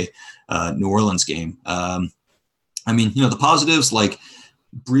Tampa Bay, New Orleans game. The positives like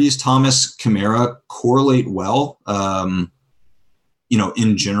Breeze, Thomas, Kamara correlate well.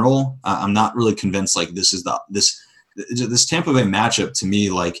 In general, I'm not really convinced like this Tampa Bay matchup to me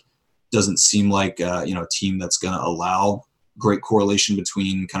like doesn't seem like a team that's going to allow great correlation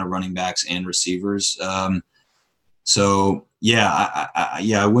between kind of running backs and receivers. So yeah,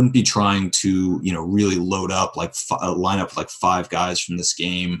 I wouldn't be trying to, really load up like line up like 5 guys from this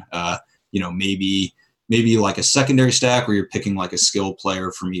game. Maybe like a secondary stack where you're picking like a skill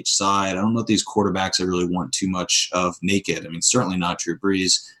player from each side. I don't know if these quarterbacks I really want too much of naked. I mean, certainly not Drew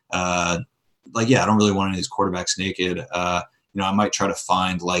Brees. I don't really want any of these quarterbacks naked. I might try to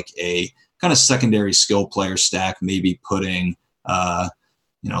find like a kind of secondary skill player stack, maybe putting,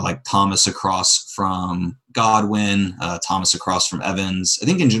 like Thomas across from Godwin, Thomas across from Evans. I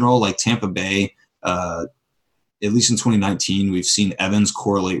think in general, like Tampa Bay, at least in 2019, we've seen Evans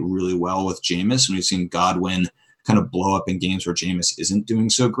correlate really well with Jameis, and we've seen Godwin kind of blow up in games where Jameis isn't doing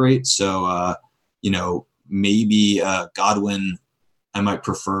so great. So, maybe Godwin I might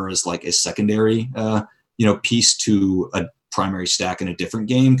prefer as like a secondary, piece to a primary stack in a different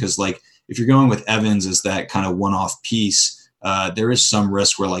game. Because like if you're going with Evans as that kind of one-off piece, there is some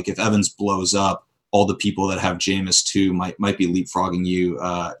risk where like if Evans blows up, all the people that have Jameis too might be leapfrogging you.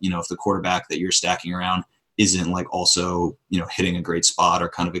 If the quarterback that you're stacking around isn't like also, hitting a great spot or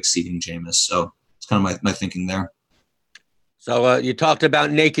kind of exceeding Jameis. So it's kind of my thinking there. So you talked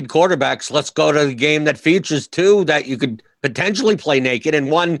about naked quarterbacks. Let's go to the game that features 2 that you could potentially play naked, and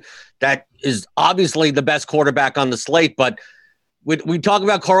one that is obviously the best quarterback on the slate. But we talk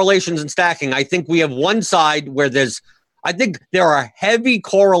about correlations and stacking. I think we have one side where I think there are heavy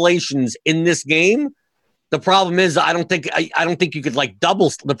correlations in this game. The problem is I don't think you could like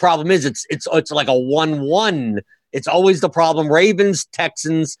double. The problem is it's like a 1-1. It's always the problem. Ravens,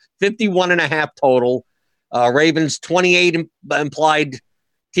 Texans, 51.5 total. Ravens 28 implied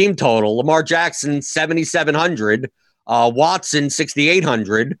team total. Lamar Jackson 7,700. Watson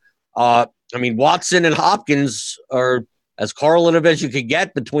 6,800. Watson and Hopkins are as correlative as you could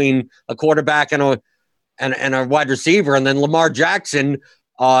get between a quarterback and a wide receiver. And then Lamar Jackson,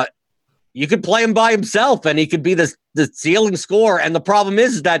 you could play him by himself and he could be the ceiling scorer. And the problem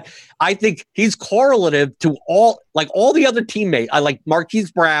is that I think he's correlative to all the other teammates. I like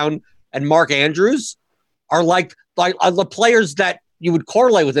Marquise Brown and Mark Andrews are like the players that you would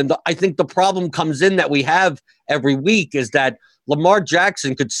correlate with him. I think the problem comes in that we have every week is that Lamar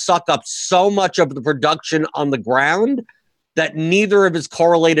Jackson could suck up so much of the production on the ground that neither of his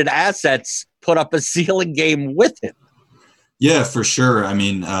correlated assets put up a ceiling game with him. Yeah, for sure. I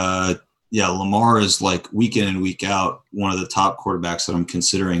mean, Lamar is like week in and week out one of the top quarterbacks that I'm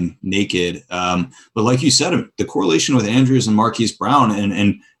considering naked. But like you said, the correlation with Andrews and Marquise Brown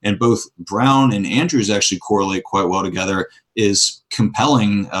and both Brown and Andrews actually correlate quite well together is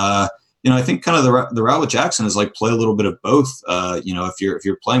compelling. I think kind of the route with Jackson is like play a little bit of both. If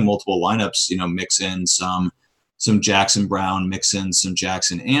you're playing multiple lineups, mix in some Jackson Brown, mix in some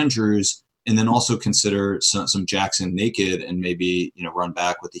Jackson Andrews, and then also consider some Jackson naked and maybe, run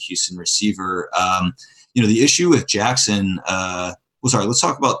back with the Houston receiver. The issue with Jackson, let's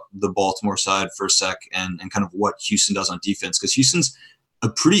talk about the Baltimore side for a sec and kind of what Houston does on defense, because Houston's a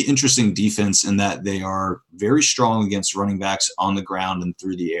pretty interesting defense in that they are very strong against running backs on the ground and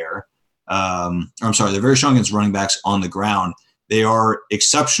through the air. They're very strong against running backs on the ground. They are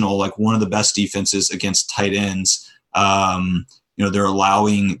exceptional, like one of the best defenses against tight ends. They're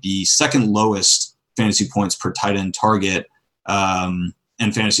allowing the second lowest fantasy points per tight end target and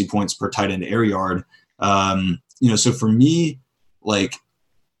fantasy points per tight end air yard. So for me, like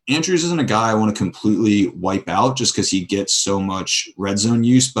Andrews isn't a guy I want to completely wipe out just because he gets so much red zone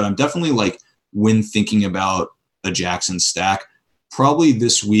use, but I'm definitely like, when thinking about a Jackson stack, probably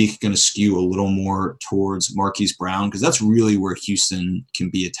this week going to skew a little more towards Marquise Brown because that's really where Houston can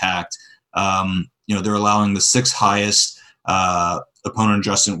be attacked. They're allowing the sixth highest opponent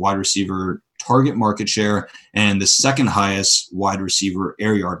adjusted wide receiver target market share and the second highest wide receiver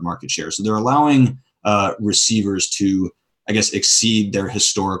air yard market share. So they're allowing receivers to, I guess, exceed their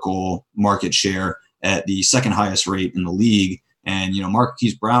historical market share at the second highest rate in the league. And,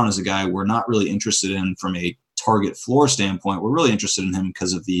 Marquise Brown is a guy we're not really interested in from a target floor standpoint. We're really interested in him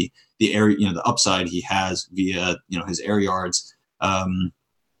because of the air, the upside he has via, his air yards.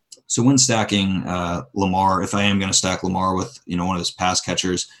 So when stacking Lamar, if I am going to stack Lamar with, one of his pass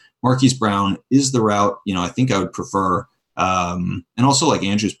catchers, Marquise Brown is the route, I think I would prefer. And also like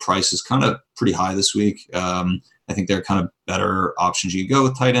Andrew's price is kind of pretty high this week. I think they're kind of better options you can go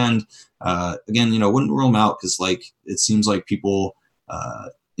with tight end. Again, wouldn't rule them out because like it seems like people,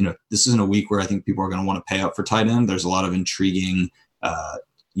 this isn't a week where I think people are going to want to pay up for tight end. There's a lot of intriguing,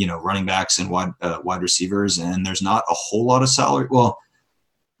 running backs and wide receivers, and there's not a whole lot of salary. Well,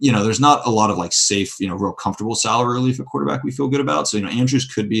 there's not a lot of like safe, real comfortable salary relief at quarterback we feel good about. So, Andrews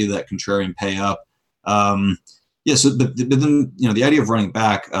could be that contrarian pay up. So but then, the idea of running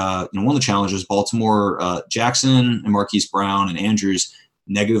back, one of the challenges, Baltimore, Jackson and Marquise Brown and Andrews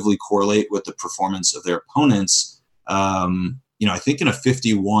negatively correlate with the performance of their opponents. I think in a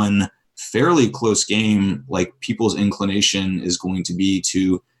 51 fairly close game, like people's inclination is going to be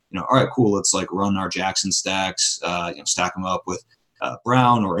to, all right, cool. Let's like run our Jackson stacks, stack them up with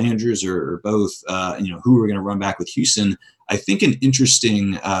Brown or Andrews or both, who we're going to run back with Houston. I think an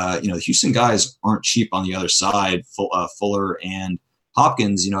interesting, the Houston guys aren't cheap on the other side, Fuller and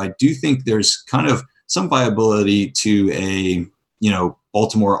Hopkins. I do think there's kind of some viability to a,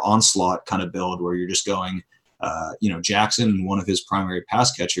 Baltimore onslaught kind of build where you're just going, Jackson, one of his primary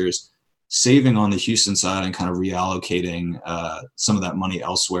pass catchers, saving on the Houston side and kind of reallocating some of that money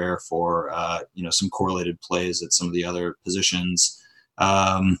elsewhere for, some correlated plays at some of the other positions.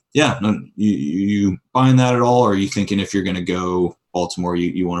 You buying that at all? Or are you thinking if you're going to go Baltimore,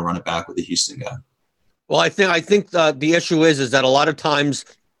 you want to run it back with the Houston guy? Well, I think the issue is that a lot of times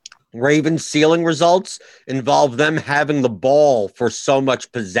Ravens ceiling results involve them having the ball for so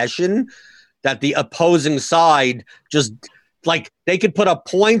much possession that the opposing side just like they could put up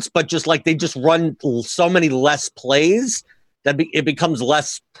points, but just like they just run so many less plays that it becomes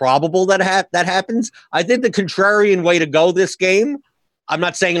less probable that that happens. I think the contrarian way to go this game, I'm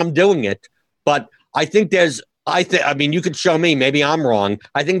not saying I'm doing it, but I think you could show me, maybe I'm wrong.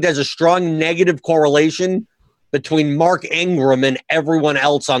 I think there's a strong negative correlation between Mark Ingram and everyone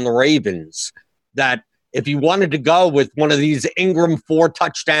else on the Ravens, that if you wanted to go with one of these Ingram 4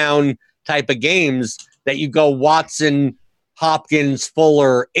 touchdown type of games, that you go Watson, Hopkins,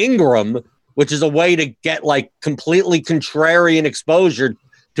 Fuller, Ingram, which is a way to get like completely contrarian exposure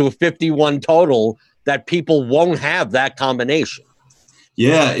to a 51 total that people won't have that combination.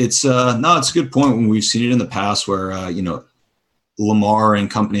 Yeah, it's it's a good point when we've seen it in the past where, Lamar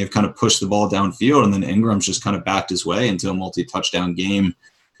and company have kind of pushed the ball downfield and then Ingram's just kind of backed his way into a multi-touchdown game.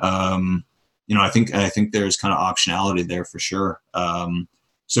 I think there's kind of optionality there for sure.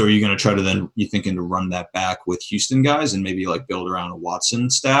 So are you going to try to then, you thinking to run that back with Houston guys and maybe like build around a Watson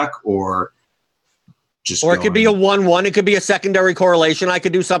stack or just, or it could be a 1-1. It could be a secondary correlation. I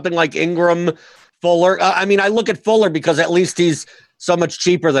could do something like Ingram, Fuller. I look at Fuller because at least he's so much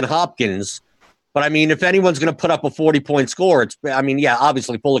cheaper than Hopkins. But if anyone's going to put up a 40-point score,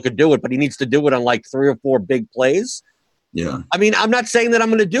 obviously Fuller could do it, but he needs to do it on like 3 or 4 big plays. Yeah. I'm not saying that I'm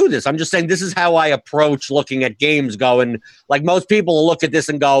going to do this. I'm just saying this is how I approach looking at games going. Like most people will look at this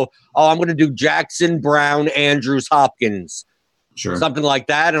and go, oh, I'm going to do Jackson, Brown, Andrews, Hopkins. Sure. Something like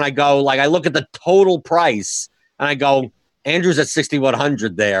that. And I go, like, I look at the total price and I go, Andrews at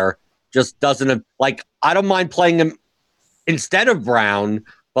 6,100 there just doesn't, like, I don't mind playing him instead of Brown,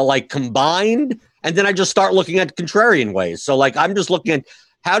 but like combined. And then I just start looking at contrarian ways. So like, I'm just looking at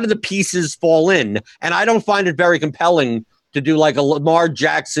how do the pieces fall in? And I don't find it very compelling to do like a Lamar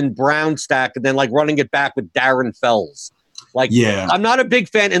Jackson Brown stack and then like running it back with Darren Fells. Like, yeah, I'm not a big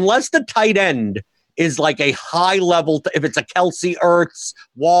fan unless the tight end is like a high level. If it's a Kelsey, Ertz,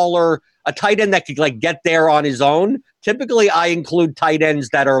 Waller, a tight end that could like get there on his own. Typically I include tight ends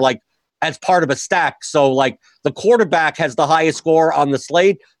that are like as part of a stack. So like the quarterback has the highest score on the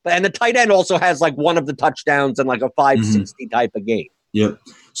slate, and the tight end also has like one of the touchdowns in like a 560 type of game. Yep.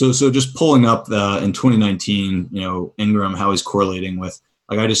 So just pulling up in 2019, Ingram, how he's correlating with,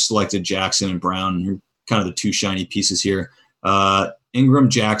 like I just selected Jackson and Brown, kind of the 2 shiny pieces here. Ingram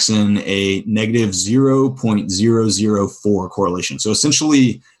Jackson a negative 0.004 correlation. So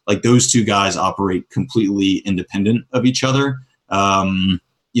essentially, like those two guys operate completely independent of each other. So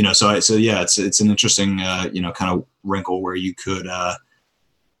yeah, it's an interesting kind of wrinkle where you could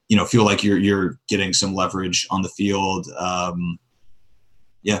feel like you're getting some leverage on the field.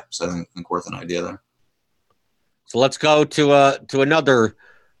 So I think worth an idea there. So let's go to another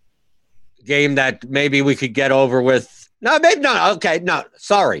game that maybe we could get over with. No, maybe not. Okay, no,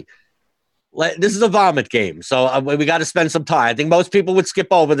 sorry. This is a vomit game, so we got to spend some time. I think most people would skip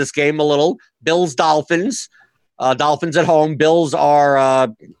over this game a little. Bills, Dolphins. Dolphins at home. Bills are,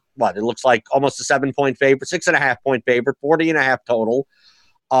 it looks like almost a 7-point favorite, 6.5-point favorite, 40.5 total.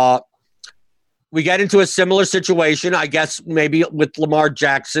 We get into a similar situation, I guess, maybe with Lamar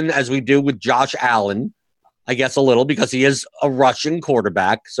Jackson as we do with Josh Allen, I guess a little, because he is a rushing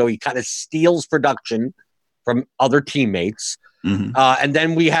quarterback, so he kind of steals production from other teammates. Mm-hmm. And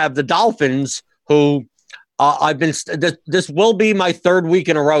then we have the Dolphins, who this will be my third week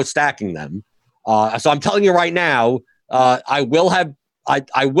in a row stacking them. So I'm telling you right now, I will have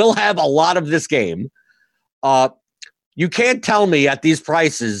a lot of this game. You can't tell me at these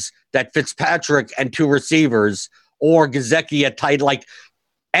prices that Fitzpatrick and two receivers or Gesicki at tight, like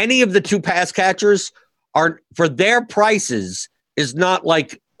any of the two pass catchers are, for their prices, is not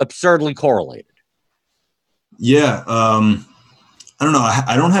like absurdly correlated. Yeah. I don't know.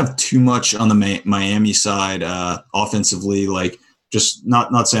 I don't have too much on the Miami side offensively, like just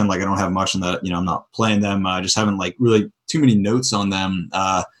not saying like I don't have much in that, I'm not playing them. I just haven't like really too many notes on them.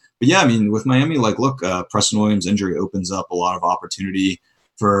 But yeah, I mean, with Miami, like, look, Preston Williams' injury opens up a lot of opportunity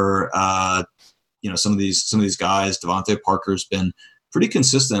for, some of these guys. Devontae Parker's been pretty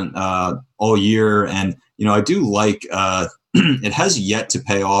consistent all year. And, I do like it has yet to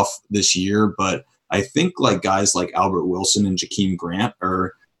pay off this year, but I think like guys like Albert Wilson and Jakeem Grant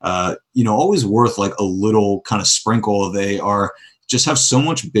are, always worth like a little kind of sprinkle. They are just have so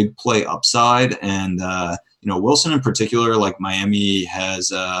much big play upside. And, Wilson in particular, like Miami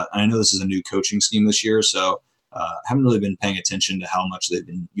has, I know this is a new coaching scheme this year, so haven't really been paying attention to how much they've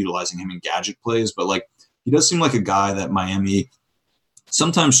been utilizing him in gadget plays, but like he does seem like a guy that Miami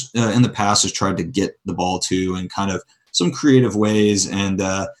sometimes in the past has tried to get the ball to in kind of some creative ways. And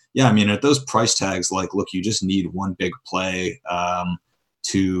yeah, I mean, at those price tags, like, look, you just need one big play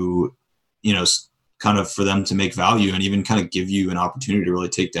to, kind of for them to make value and even kind of give you an opportunity to really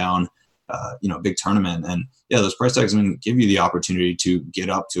take down, a big tournament. And yeah, those price tags give you the opportunity to get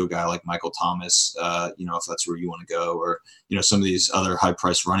up to a guy like Michael Thomas, if that's where you want to go, or, some of these other high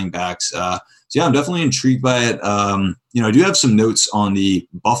priced running backs. So yeah, I'm definitely intrigued by it. I do have some notes on the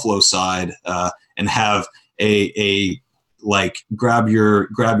Buffalo side and have a like grab your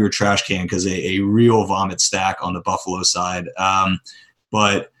trash can, because a real vomit stack on the Buffalo side.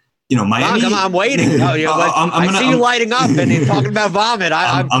 But Miami. Come on, I'm waiting. No, I see you lighting up and you're talking about vomit.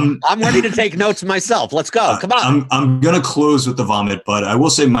 I'm ready to take notes myself. Let's go. Come on. I'm gonna close with the vomit, but I will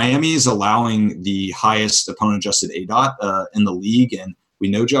say Miami is allowing the highest opponent adjusted ADOT in the league, and we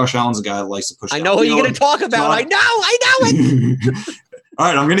know Josh Allen's a guy that likes to push. I know who you're gonna talk about. I know it. All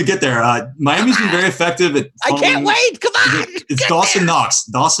right, I'm going to get there. Miami's been very effective at. I can't wait. Come on. It's Dawson Knox.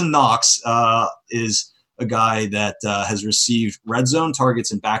 Dawson Knox is a guy that has received red zone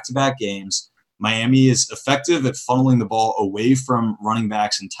targets in back-to-back games. Miami is effective at funneling the ball away from running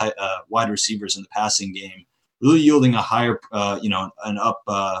backs and wide receivers in the passing game, really yielding a higher, an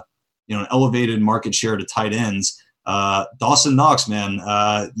elevated market share to tight ends. Dawson Knox, man,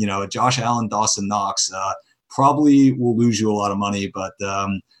 Josh Allen, Dawson Knox. Probably will lose you a lot of money, but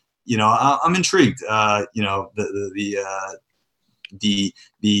I'm intrigued. The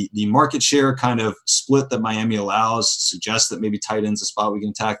market share kind of split that Miami allows suggests that maybe tight end's a spot we can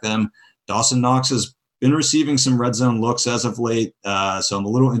attack them. Dawson Knox has been receiving some red zone looks as of late, so I'm a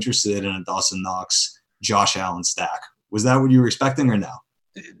little interested in a Dawson Knox Josh Allen stack. Was that what you were expecting or no?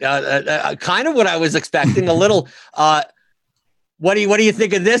 Kind of what I was expecting. A little. What do you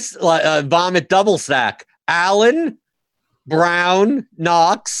think of this vomit double stack? Allen, Brown,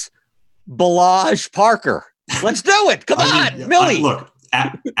 Knox, Ballage, Parker. Let's do it. Come on, Millie. Look,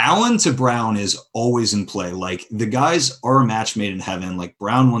 Allen to Brown is always in play. Like, the guys are a match made in heaven. Like,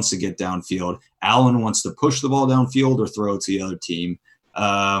 Brown wants to get downfield. Allen wants to push the ball downfield or throw it to the other team.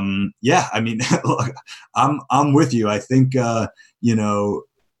 Yeah, I mean, look, I'm with you. I think,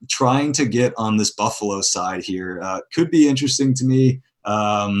 trying to get on this Buffalo side here could be interesting to me.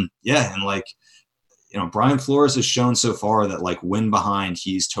 Yeah, and like, Brian Flores has shown so far that like when behind,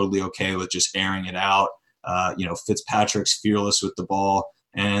 he's totally okay with just airing it out. Fitzpatrick's fearless with the ball,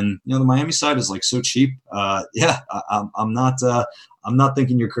 and the Miami side is like so cheap. Yeah, I'm not I'm not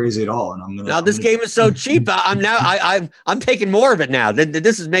thinking you're crazy at all. And I'm going to. Now this game is so cheap. I'm taking more of it now.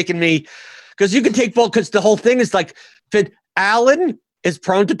 This is making me, because you can take both, because the whole thing is like Allen is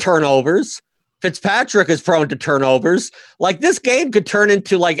prone to turnovers. Fitzpatrick is prone to turnovers. Like this game could turn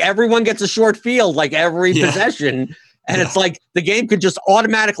into like everyone gets a short field, like every possession. And it's like the game could just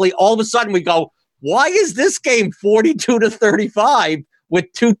automatically, all of a sudden we go, why is this game 42-35 with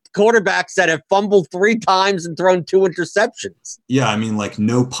two quarterbacks that have fumbled 3 times and thrown 2 interceptions? Yeah, I mean, like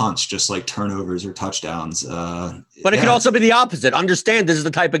no punts, just like turnovers or touchdowns. But it could also be the opposite. Understand, this is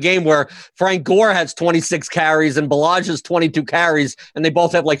the type of game where Frank Gore has 26 carries and Ballage has 22 carries, and they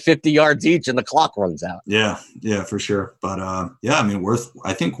both have like 50 yards each, and the clock runs out. Yeah, for sure. But I mean, worth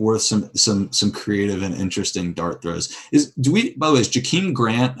some creative and interesting dart throws. By the way, is Jakeem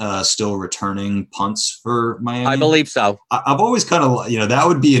Grant still returning punts for Miami? I believe so. I've always kind of, that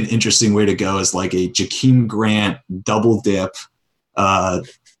would be an interesting way to go, as like a Jakeem Grant double dip,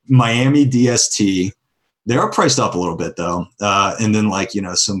 Miami DST. They are priced up a little bit though. And then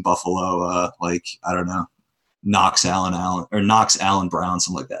some Buffalo, I don't know, Knox Allen Brown,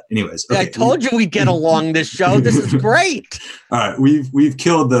 something like that. Anyways. Okay. I told you we'd get along this show. This is great. All right. We've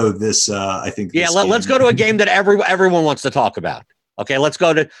killed though this, I think. Yeah. Let's go to a game that everyone wants to talk about. Okay. Let's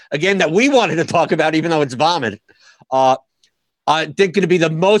go to a game that we wanted to talk about, even though it's vomit. I think going to be the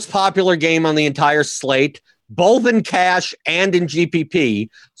most popular game on the entire slate, both in cash and in GPP.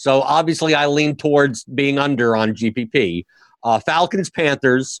 So obviously I lean towards being under on GPP. Falcons,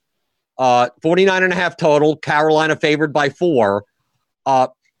 Panthers, 49.5 total. Carolina favored by 4. I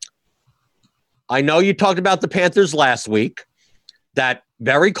know you talked about the Panthers last week. That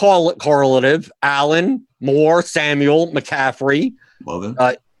very correlative. Allen, Moore, Samuel, McCaffrey. Love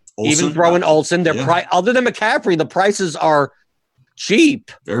it. Even throwing Olsen. Other than McCaffrey, the prices are cheap.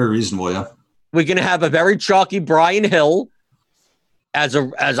 Very reasonable, yeah. We're going to have a very chalky Brian Hill as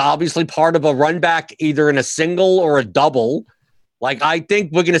obviously part of a run back, either in a single or a double. Like, I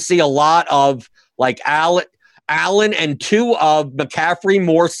think we're going to see a lot of like Allen and 2 of McCaffrey,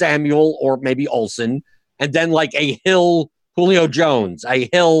 Moore, Samuel, or maybe Olsen, and then like a Hill, Julio Jones, a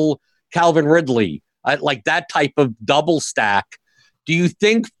Hill, Calvin Ridley, like that type of double stack. Do you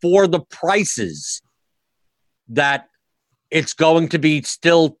think for the prices that it's going to be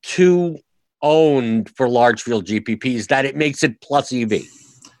still too owned for large field GPPs, that it makes it plus EV?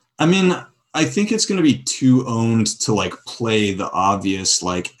 I mean, I think it's going to be too owned to like play the obvious,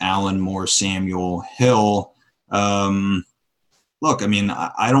 like Allen, Moore, Samuel, Hill. Look, I mean,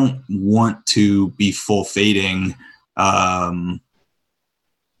 I don't want to be full fading, a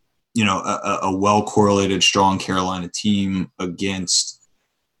well correlated, strong Carolina team against,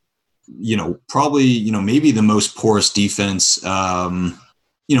 probably, maybe the most porous defense,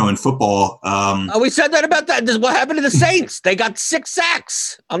 in football. We said that about that. This is what happened to the Saints. They got 6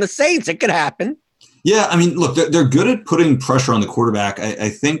 sacks on the Saints. It could happen. Yeah, I mean, look, they're good at putting pressure on the quarterback. I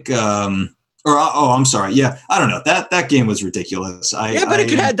think. I'm sorry. Yeah, I don't know. That game was ridiculous. But it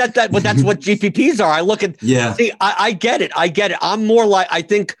could have that. But that's what GPPs are. I look at. Yeah. See, I get it. I'm more like I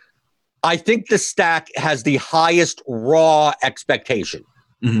think the stack has the highest raw expectation.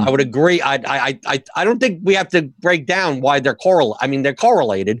 Mm-hmm. I would agree. I don't think we have to break down why they're correlated. I mean, they're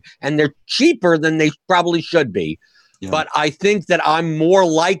correlated and they're cheaper than they probably should be. Yeah. But I think that I'm more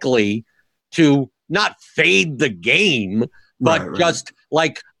likely to not fade the game, but just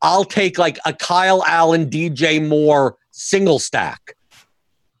like I'll take like a Kyle Allen, DJ Moore single stack,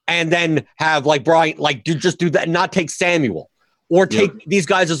 and then have like Brian, like just do that and not take Samuel. Or take these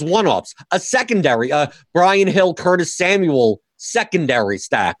guys as one-offs. A secondary, Brian Hill, Curtis Samuel secondary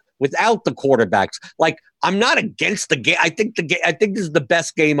stack without the quarterbacks. Like, I'm not against the game. I think this is the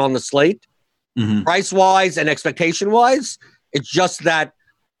best game on the slate, price-wise and expectation-wise. It's just that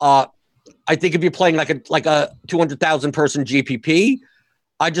I think if you're playing like a 200,000 person GPP,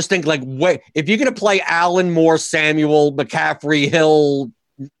 I just think if you're going to play Allen, Moore, Samuel, McCaffrey, Hill,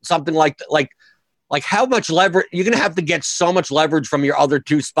 something like how much leverage you're going to have to get so much leverage from your other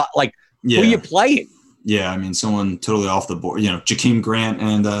 2 spot. Like, who are you playing? Yeah, I mean, someone totally off the board. Jakeem Grant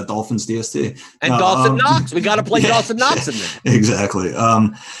and Dolphins DST. And Dawson Knox. We got to play Dawson Knox in there. Exactly.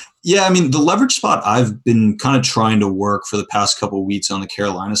 I mean, the leverage spot I've been kind of trying to work for the past couple of weeks on the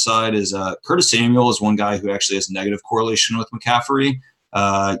Carolina side is Curtis Samuel is one guy who actually has negative correlation with McCaffrey.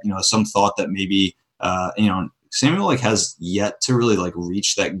 Some thought that maybe, Samuel has yet to really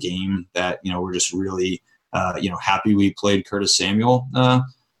reach that game that, we're just really, happy we played Curtis Samuel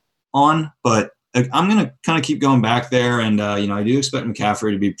on, but I'm going to kind of keep going back there. And, I do expect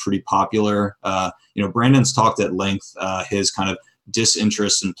McCaffrey to be pretty popular. Brandon's talked at length his kind of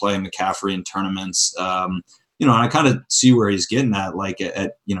disinterest in playing McCaffrey in tournaments. and I kind of see where he's getting at, like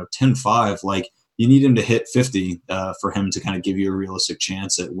at 10-5, like you need him to hit 50 for him to kind of give you a realistic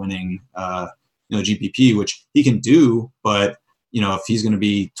chance at winning, GPP, which he can do. But, if he's going to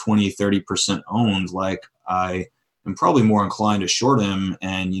be 20, 30% owned, like I am probably more inclined to short him.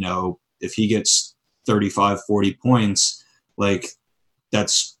 And, if he gets 35, 40 points, like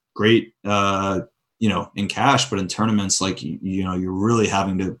that's great, in cash, but in tournaments, like, you're really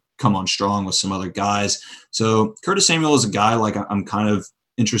having to come on strong with some other guys. So Curtis Samuel is a guy like I'm kind of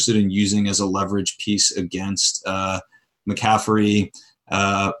interested in using as a leverage piece against McCaffrey.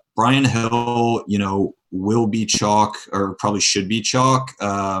 Brian Hill, will be chalk, or probably should be chalk.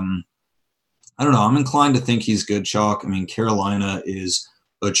 I don't know. I'm inclined to think he's good chalk. I mean, Carolina is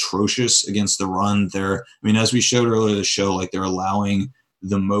atrocious against the run. As we showed earlier in the show, like they're allowing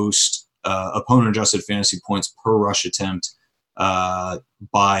the most opponent-adjusted fantasy points per rush attempt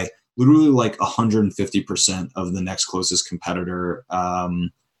by literally like 150% of the next closest competitor.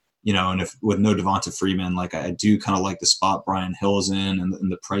 And if with no Devonta Freeman, like I do kind of like the spot Brian Hill's in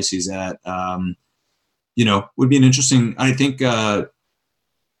and the price he's at, would be an interesting, I think,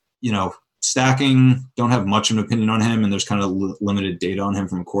 stacking, don't have much of an opinion on him, and there's kind of limited data on him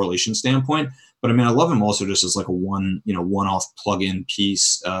from a correlation standpoint. But I love him also just as like a one-off plug-in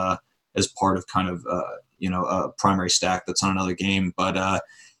piece as part of kind of, a primary stack that's on another game. But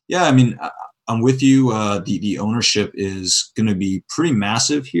I'm with you. The ownership is going to be pretty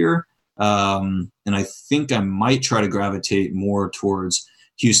massive here. And I think I might try to gravitate more towards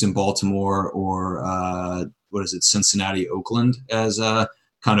Houston, Baltimore, or Cincinnati, Oakland as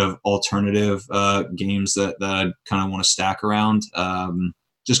kind of alternative games that I kind of want to stack around,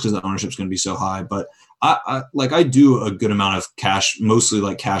 just because the ownership is going to be so high. But I do a good amount of cash, mostly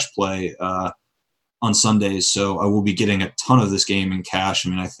like cash play on Sundays. So I will be getting a ton of this game in cash.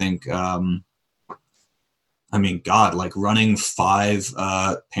 I think, like running 5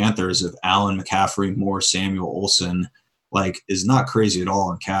 Panthers of Allen, McCaffrey, Moore, Samuel, Olsen, like is not crazy at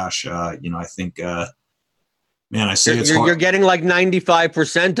all in cash. I think, I say you're getting like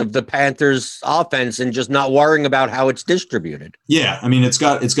 95% of the Panthers offense and just not worrying about how it's distributed. Yeah. It's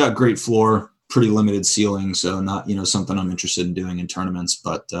got great floor, pretty limited ceiling. So not, something I'm interested in doing in tournaments,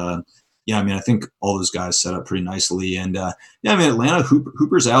 but I think all those guys set up pretty nicely. And Atlanta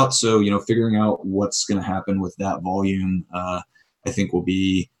Hooper's out. So, figuring out what's going to happen with that volume, I think will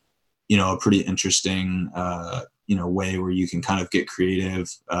be, a pretty interesting, way where you can kind of get creative.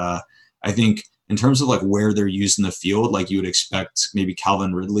 I think in terms of like where they're used in the field, like you would expect maybe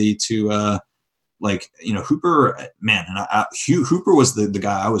Calvin Ridley to, Hooper, man, and Hooper was the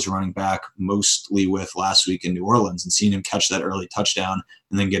guy I was running back mostly with last week in New Orleans, and seeing him catch that early touchdown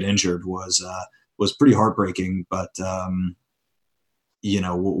and then get injured was pretty heartbreaking. But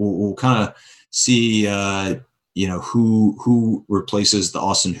we'll kind of see who replaces the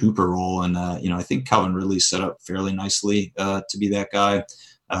Austin Hooper role, and I think Calvin Ridley set up fairly nicely to be that guy.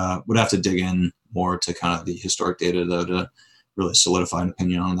 Would have to dig in more to kind of the historic data though to really solidify an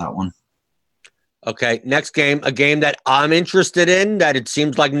opinion on that one. Okay, next game, a game that I'm interested in that it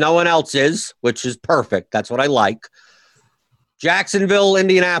seems like no one else is, which is perfect. That's what I like. Jacksonville,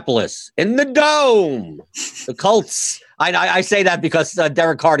 Indianapolis, in the Dome. The Colts. I say that because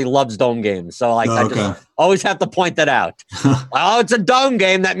Derek Hardy loves Dome games. So I just always have to point that out. It's a Dome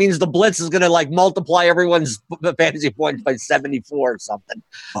game. That means the blitz is going to like multiply everyone's fantasy points by 74 or something.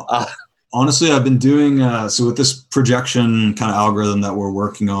 Honestly, I've been doing so with this projection kind of algorithm that we're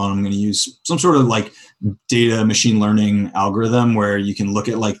working on. I'm going to use some sort of like data machine learning algorithm where you can look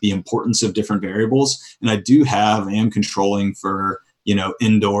at like the importance of different variables. And I am controlling for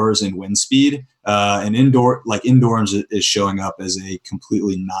indoors and wind speed. And indoors is showing up as a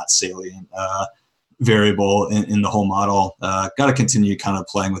completely not salient variable in the whole model. Got to continue kind of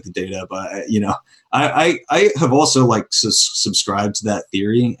playing with the data, but I have also like subscribed to that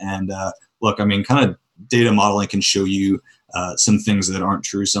theory. And look, kind of data modeling can show you some things that aren't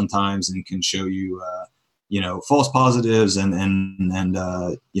true sometimes, and can show you false positives and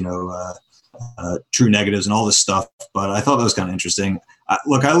true negatives and all this stuff. But I thought that was kind of interesting. I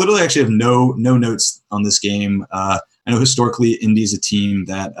literally actually have no notes on this game. I know historically Indy's a team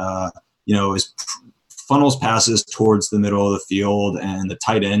that is funnels passes towards the middle of the field, and the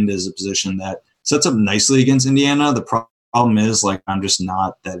tight end is a position that sets up nicely against Indiana. The problem is, like, I'm just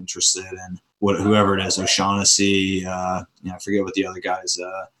not that interested in whoever it is, O'Shaughnessy. I forget what the other guy's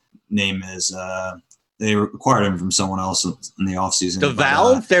name is. They acquired him from someone else in the offseason.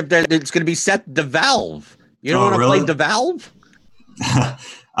 DeValve? It's going to be Seth DeValve. You don't want to play DeValve?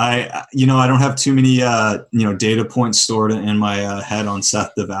 I don't have too many data points stored in my head on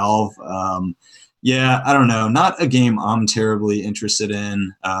Seth DeValve. Yeah, I don't know. Not a game I'm terribly interested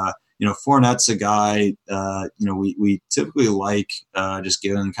in. Fournette's a guy, we typically like just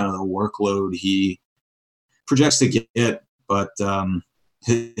given kind of the workload he projects to get, but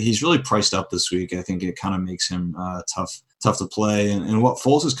he's really priced up this week. I think it kind of makes him tough to play. And what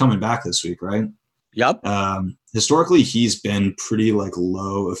Foles is coming back this week, right? Yep. Historically, he's been pretty like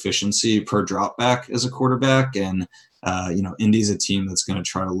low efficiency per drop back as a quarterback, and Indy's a team that's going to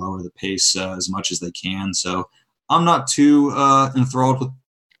try to lower the pace as much as they can. So I'm not too enthralled with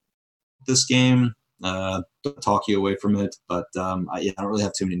this game. Talk you away from it, but I don't really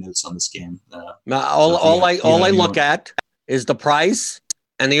have too many notes on this game. All I look at is the price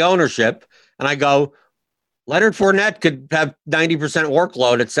and the ownership, and I go, Leonard Fournette could have 90%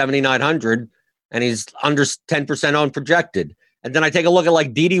 workload at 7,900, and he's under 10% owned projected. And then I take a look at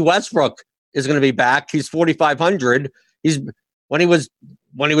like D.D. Westbrook is going to be back. He's 4,500. When he was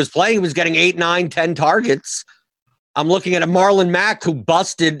playing, he was getting 8, 9, 10 targets. I'm looking at a Marlon Mack who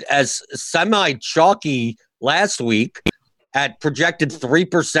busted as semi-chalky last week at projected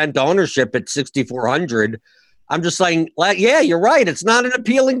 3% ownership at 6,400. I'm just saying, yeah, you're right. It's not an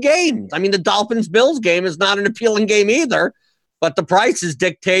appealing game. I mean, the Dolphins-Bills game is not an appealing game either, but the prices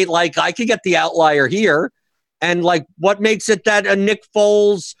dictate, like, I could get the outlier here. And, like, what makes it that a Nick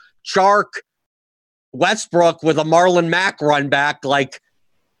Foles, Chark, Westbrook with a Marlon Mack run back, like,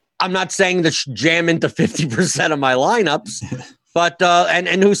 I'm not saying to jam into 50% of my lineups, but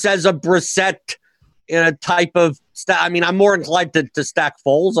and who says a Brissett in a type of I mean, I'm more inclined to stack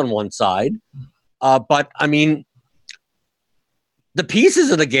Foles on one side, but I mean, the pieces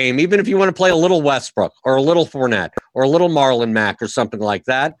of the game, even if you want to play a little Westbrook or a little Fournette or a little Marlon Mack or something like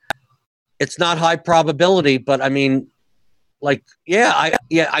that, it's not high probability. But I mean, like,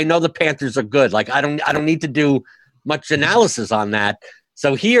 I know the Panthers are good. Like, I don't need to do much analysis on that.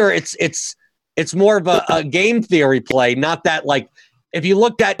 So here it's more of a game theory play, not that, like, if you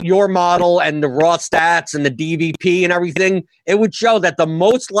looked at your model and the raw stats and the DVP and everything, it would show that the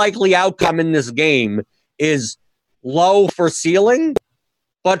most likely outcome in this game is low for ceiling.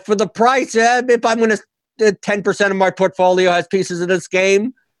 But for the price, if I'm going to 10% of my portfolio has pieces of this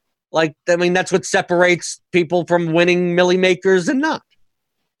game, like, I mean, that's what separates people from winning Millie Makers and not.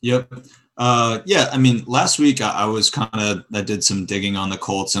 Yep. I mean, last week I did some digging on the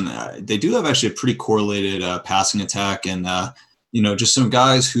Colts, and they do have actually a pretty correlated passing attack, and just some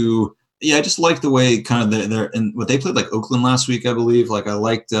guys who, I just like the way kind of they're and what they played like Oakland last week, I believe. Like, I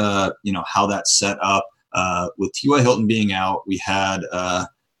liked how that set up with T.Y. Hilton being out. We had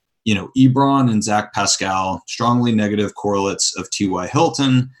Ebron and Zach Pascal, strongly negative correlates of T.Y.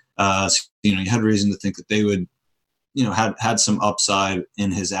 Hilton. You had reason to think that they would had some upside in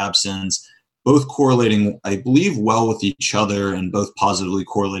his absence, both correlating, I believe, well with each other, and both positively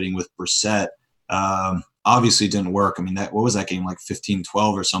correlating with Brissett. Obviously didn't work. I mean, what was that game, like 15-12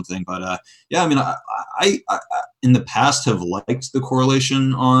 or something? But I mean, I in the past have liked the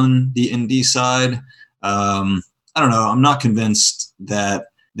correlation on the Indy side. I don't know. I'm not convinced that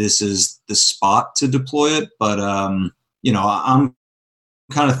this is the spot to deploy it, but I'm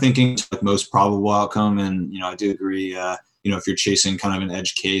kind of thinking like most probable outcome. And, I do agree, if you're chasing kind of an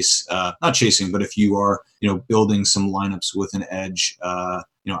edge case, not chasing, but if you are, building some lineups with an edge,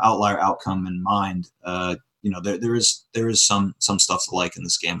 outlier outcome in mind, there is some stuff to like in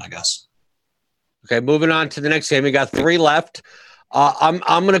this game, I guess. Okay. Moving on to the next game. We got 3 left. I'm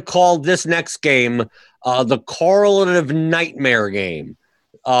going to call this next game the correlative nightmare game.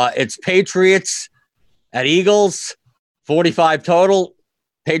 It's Patriots at Eagles, 45 total.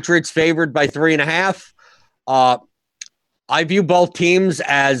 Patriots favored by 3.5. I view both teams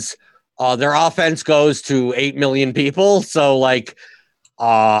as their offense goes to 8 million people. So, like,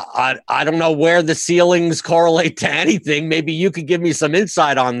 I don't know where the ceilings correlate to anything. Maybe you could give me some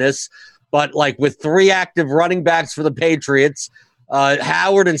insight on this. But, like, with 3 active running backs for the Patriots,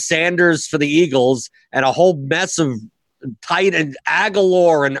 Howard and Sanders for the Eagles, and a whole mess of tight end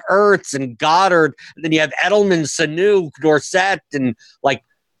Aguilar and Ertz and Goddard, and then you have Edelman, Sanu, Dorsett, and like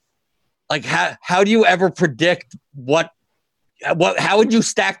how do you ever predict how would you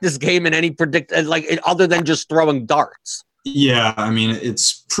stack this game in any other than just throwing darts? Yeah, I mean,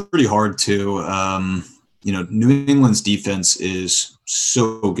 it's pretty hard to. New England's defense is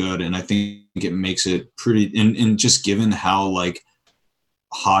so good, and I think it makes it pretty. And just given how like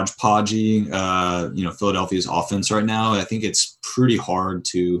hodgepodgey, Philadelphia's offense right now, I think it's pretty hard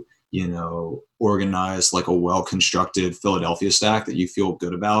to organize like a well-constructed Philadelphia stack that you feel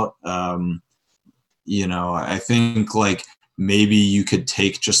good about. I think like maybe you could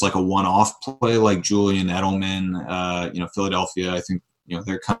take just like a one-off play like Julian Edelman, Philadelphia. I think,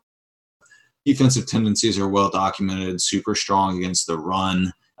 they're kind defensive tendencies are well documented, super strong against the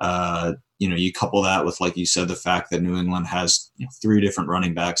run. You couple that with, like you said, the fact that New England has 3 different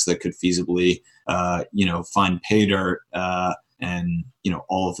running backs that could feasibly, find pay dirt, and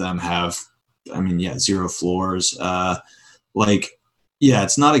all of them have, 0 floors.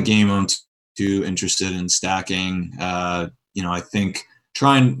 It's not a game I'm too interested in stacking. I think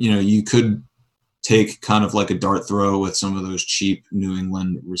you could take kind of like a dart throw with some of those cheap New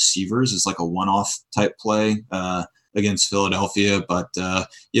England receivers. It's like a one-off type play against Philadelphia, but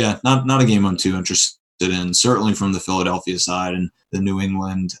not a game I'm too interested in. Certainly from the Philadelphia side, and the New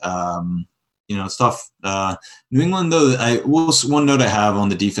England, it's tough. New England, though, one note I have on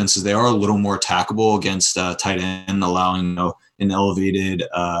the defense is they are a little more attackable against tight end, allowing an elevated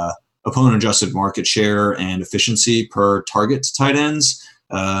opponent adjusted market share and efficiency per target to tight ends.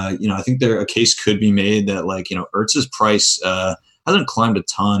 I think a case could be made that Ertz's price hasn't climbed a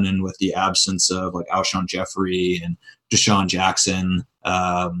ton, and with the absence of Alshon Jeffrey and Deshaun Jackson,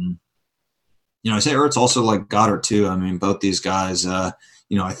 I say Ertz, also Goddard too. I mean, both these guys, I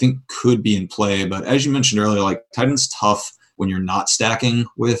think could be in play. But as you mentioned earlier, tight end's tough when you're not stacking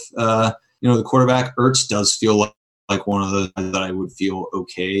with the quarterback. Ertz does feel like one of the guys that I would feel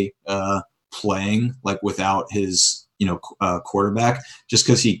okay playing without his quarterback, just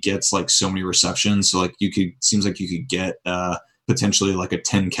because he gets so many receptions. So seems like you could get potentially a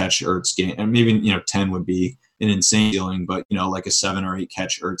 10 catch Ertz game, and maybe 10 would be an insane ceiling, but a 7 or 8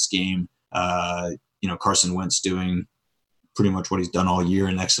 catch Ertz game. Carson Wentz doing pretty much what he's done all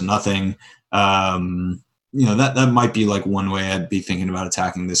year, next to nothing. That might be one way I'd be thinking about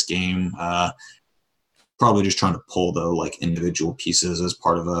attacking this game. Probably just trying to pull though individual pieces as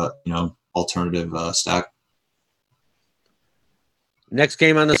part of a alternative stack. Next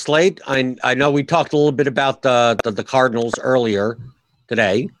game on the slate, I know we talked a little bit about the Cardinals earlier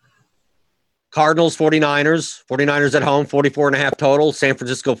today. Cardinals, 49ers. 49ers at home, 44.5 total. San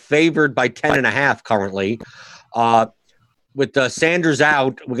Francisco favored by 10.5 currently. With Sanders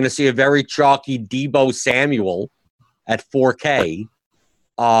out, we're going to see a very chalky Deebo Samuel at 4K.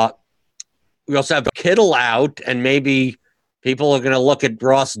 We also have Kittle out, and maybe people are going to look at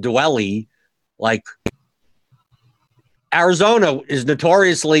Ross Dwelly. Arizona is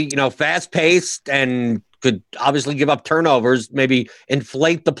notoriously, fast-paced and could obviously give up turnovers, maybe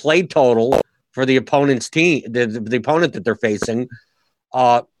inflate the play total for the opponent's team, the opponent that they're facing.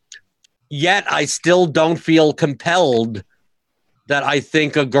 Yet I still don't feel compelled that I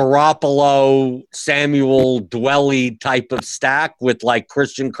think a Garoppolo, Samuel, Dwelly type of stack with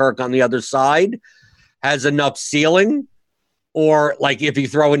Christian Kirk on the other side has enough ceiling. Or if you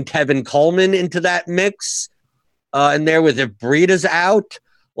throw in Tevin Coleman into that mix, and there with if Breida's out,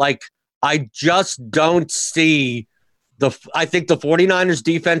 I just don't see I think the 49ers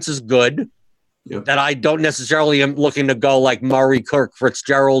defense is good. Yep. That I don't necessarily am looking to go Murray, Kirk,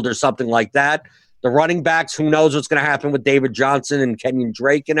 Fitzgerald or something like that. The running backs, who knows what's going to happen with David Johnson and Kenyon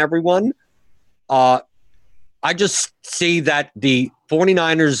Drake and everyone. I just see that the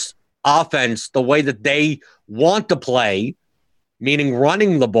 49ers offense, the way that they want to play, meaning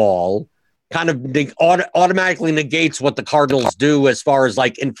running the ball, kind of automatically negates what the Cardinals do as far as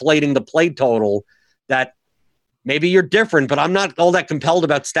inflating the play total. That maybe you're different, but I'm not all that compelled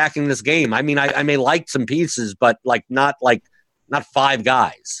about stacking this game. I mean, I may like some pieces, but not 5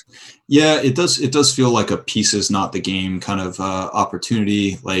 guys. Yeah, it does feel like a pieces, not the game kind of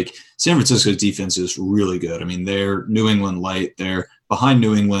opportunity. San Francisco's defense is really good. I mean, they're New England light. They're behind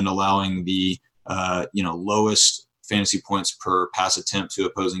New England, allowing the lowest fantasy points per pass attempt to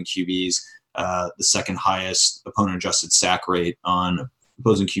opposing QBs, the second highest opponent adjusted sack rate on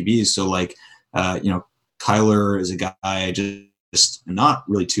opposing QBs. So Kyler is a guy I just not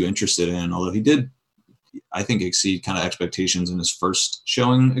really too interested in, although he did, I think, exceed kind of expectations in his first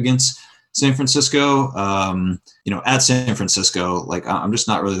showing against San Francisco. At San Francisco, I'm just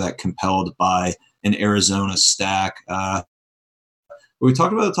not really that compelled by an Arizona stack. We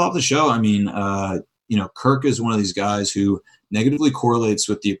talked about at the top of the show. I mean, Kirk is one of these guys who negatively correlates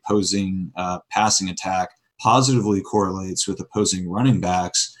with the opposing passing attack, positively correlates with opposing running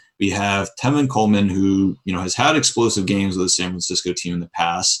backs. We have Tevin Coleman, who has had explosive games with the San Francisco team in the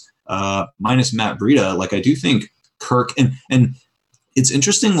past. Minus Matt Breida, I do think Kirk and it's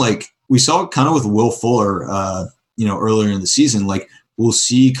interesting. We saw it kind of with Will Fuller, earlier in the season. We'll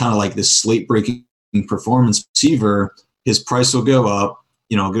see kind of this slate breaking performance receiver. His price will go up,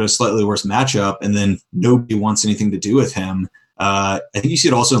 get a slightly worse matchup, and then nobody wants anything to do with him. I think you see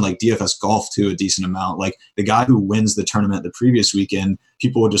it also in DFS golf too, a decent amount. The guy who wins the tournament the previous weekend,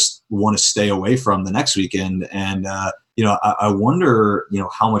 people will just want to stay away from the next weekend. And I wonder,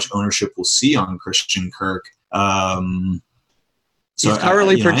 how much ownership we'll see on Christian Kirk. He's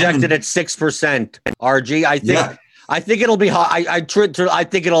currently projected at 6%. RG, I think it'll be high. I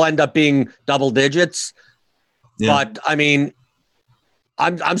think it'll end up being double digits. Yeah. But I mean,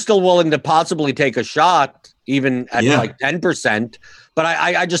 I'm still willing to possibly take a shot, even at like 10%. But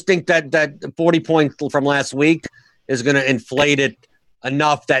I just think that 40 points from last week is going to inflate it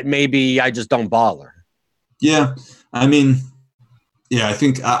enough that maybe I just don't bother. Yeah, I mean, I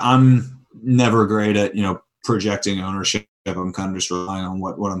think I'm never great at projecting ownership. I'm kind of just relying on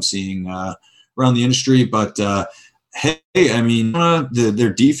what I'm seeing around the industry. But hey, I mean,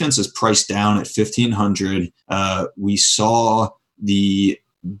 their defense is priced down at 1,500. We saw the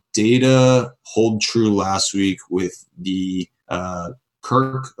data hold true last week with the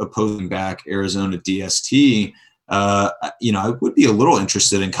Kirk opposing back Arizona DST. I would be a little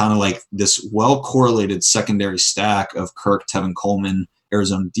interested in kind of like this well-correlated secondary stack of Kirk, Tevin Coleman,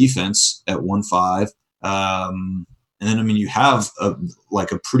 Arizona defense at 1.5. And then, I mean, you have a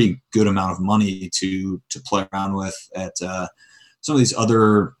pretty good amount of money to play around with at some of these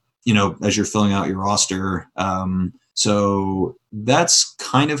other, as you're filling out your roster. So that's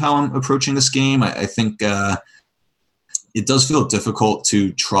kind of how I'm approaching this game. I think it does feel difficult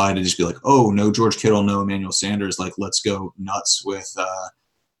to try to just be like, oh, no George Kittle, no Emmanuel Sanders. Like, let's go nuts with,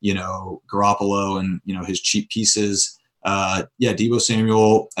 Garoppolo and, his cheap pieces. Deebo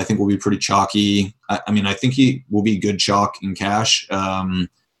Samuel, I think will be pretty chalky. I think he will be good chalk in cash.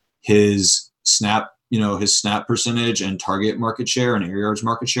 His snap percentage and target market share and air yards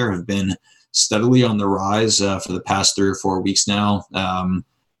market share have been steadily on the rise for the past 3 or 4 weeks now.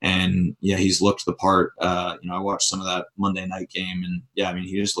 He's looked the part. I watched some of that Monday night game, and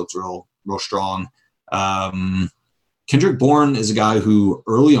he just looked real strong. Kendrick Bourne is a guy who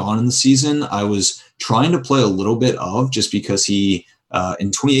early on in the season I was trying to play a little bit of, just because he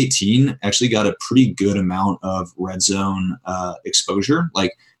in 2018 actually got a pretty good amount of red zone exposure.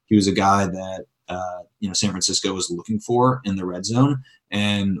 Like, he was a guy that San Francisco was looking for in the red zone,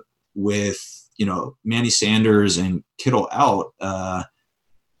 and with Manny Sanders and Kittle out,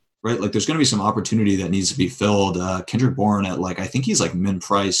 right? Like, there's going to be some opportunity that needs to be filled. Kendrick Bourne at I think he's min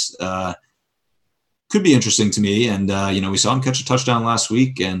price. Could be interesting to me. And, we saw him catch a touchdown last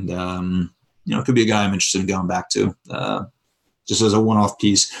week, and, could be a guy I'm interested in going back to just as a one-off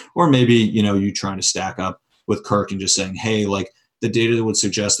piece. Or maybe, you trying to stack up with Kirk and just saying, hey, the data would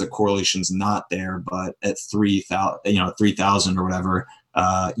suggest that correlation's not there, but at 3,000 or whatever,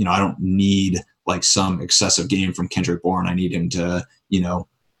 I don't need some excessive game from Kendrick Bourne. I need him to,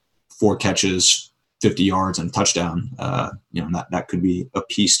 4 catches, 50 yards and touchdown. That could be a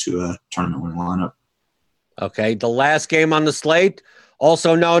piece to a tournament winning lineup. Okay, the last game on the slate,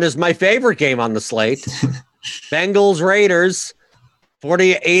 also known as my favorite game on the slate, Bengals Raiders,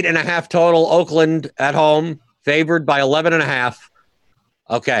 48.5 total. Oakland at home, favored by 11.5.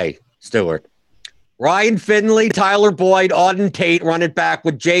 Okay, Stuart. Ryan Finley, Tyler Boyd, Auden Tate run it back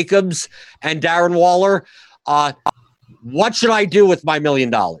with Jacobs and Darren Waller. What should I do with my $1 million?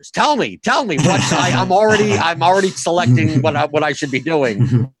 Tell me. I'm already selecting what I should be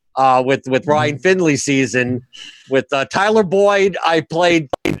doing. With Ryan Finley's season. With Tyler Boyd, I played.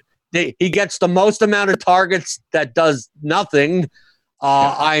 He gets the most amount of targets that does nothing.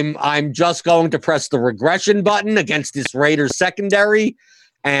 I'm just going to press the regression button against this Raiders secondary,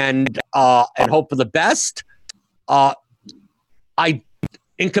 and hope for the best. In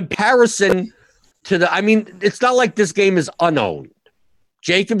comparison to it's not like this game is unowned.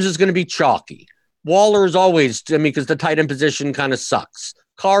 Jacobs is going to be chalky. Waller is always, because the tight end position kind of sucks.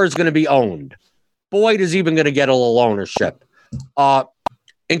 Carr is going to be owned. Boyd is even going to get a little ownership.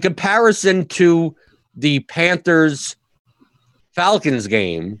 In comparison to the Panthers-Falcons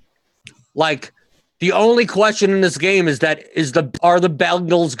game, the only question in this game is are the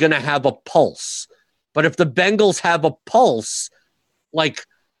Bengals going to have a pulse? But if the Bengals have a pulse, I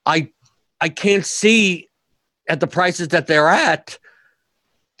can't see at the prices that they're at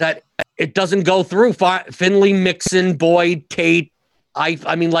that it doesn't go through. Finley, Mixon, Boyd, Tate. I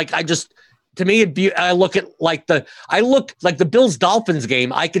look at the Bills-Dolphins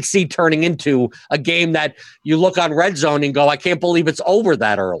game. I could see turning into a game that you look on Red Zone and go, I can't believe it's over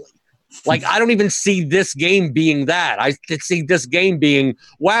that early. I don't even see this game being that. I could see this game being,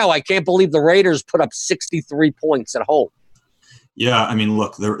 wow, I can't believe the Raiders put up 63 points at home. Yeah,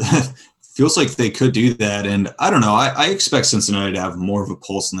 look, feels like they could do that. And I don't know. I expect Cincinnati to have more of a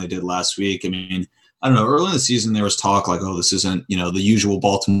pulse than they did last week. I don't know. Early in the season, there was talk oh, this isn't, the usual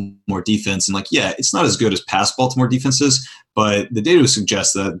Baltimore defense. And it's not as good as past Baltimore defenses, but the data would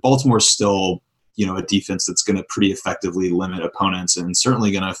suggest that Baltimore's still, a defense that's going to pretty effectively limit opponents and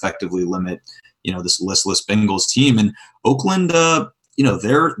certainly going to effectively limit, this listless Bengals team. And Oakland, they're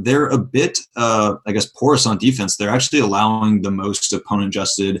a bit, porous on defense. They're actually allowing the most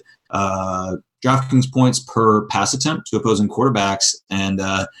opponent-adjusted DraftKings points per pass attempt to opposing quarterbacks. And,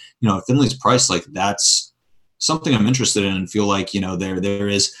 at Finley's price, that's something I'm interested in and feel like, there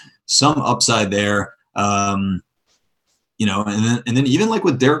is some upside there. And then even like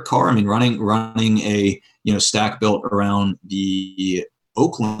with Derek Carr, I mean, running a, stack built around the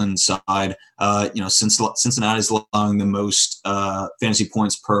Oakland side, Cincinnati's allowing the most fantasy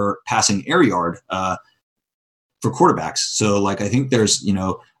points per passing air yard for quarterbacks. So I think there's,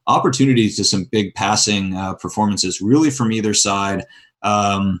 opportunities to some big passing performances really from either side.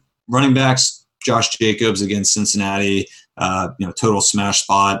 Running backs, Josh Jacobs against Cincinnati, total smash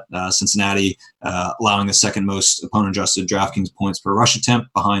spot. Cincinnati allowing the second most opponent-adjusted DraftKings points per rush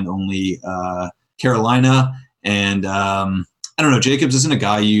attempt behind only Carolina. And I don't know, Jacobs isn't a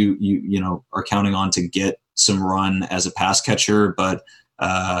guy you are counting on to get some run as a pass catcher, but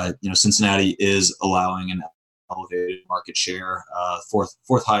Cincinnati is allowing an elevated market share,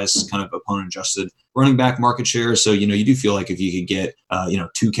 fourth highest kind of opponent-adjusted running back market share. So, you do feel like if you could get,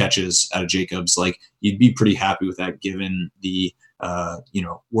 2 catches out of Jacobs, you'd be pretty happy with that given the,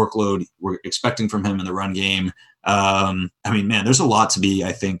 workload we're expecting from him in the run game. There's a lot to be,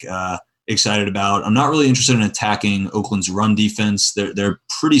 I think, excited about. I'm not really interested in attacking Oakland's run defense. They're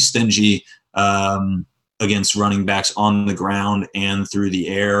pretty stingy against running backs on the ground and through the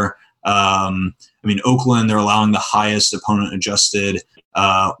air. Oakland, they're allowing the highest opponent-adjusted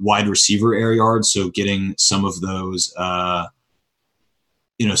wide receiver air yards, so getting some of those,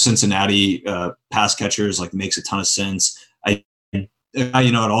 Cincinnati pass catchers makes a ton of sense.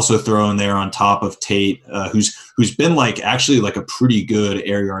 I'd also throw in there on top of Tate, who's been actually a pretty good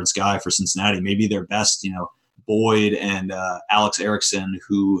air yards guy for Cincinnati, maybe their best. Boyd and Alex Erickson,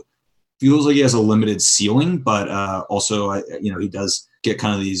 who feels like he has a limited ceiling, but also he does get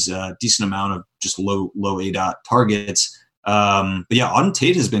kind of these decent amount of just low ADOT targets. Auden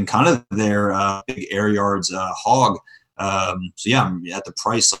Tate has been kind of their big air yards hog. At the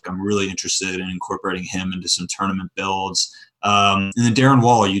price, I'm really interested in incorporating him into some tournament builds. And then Darren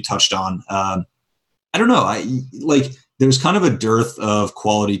Waller, you touched on. I don't know. There's kind of a dearth of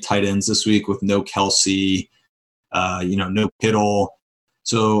quality tight ends this week with no Kelsey, no Kittle.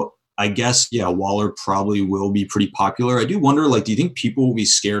 So I guess, Waller probably will be pretty popular. I do wonder, do you think people will be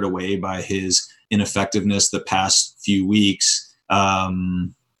scared away by his ineffectiveness the past few weeks?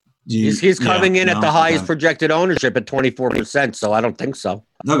 He's coming in at the highest projected ownership at 24%, so I don't think so.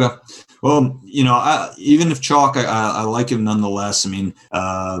 Okay. Well, even if chalk, I like him nonetheless.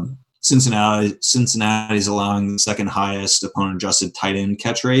 Cincinnati's allowing the second highest opponent-adjusted tight end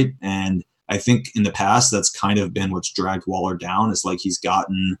catch rate, and I think in the past that's kind of been what's dragged Waller down. Is he's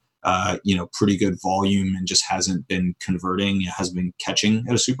gotten pretty good volume and just hasn't been converting, hasn't been catching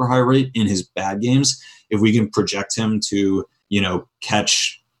at a super high rate in his bad games. If we can project him to,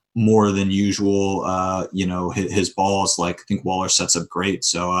 catch more than usual, his balls, I think Waller sets up great.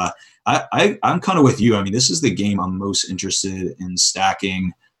 So I'm kind of with you. This is the game I'm most interested in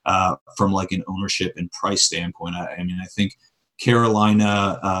stacking from an ownership and price standpoint. I think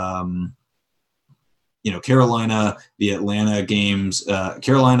Carolina, Carolina, the Atlanta games,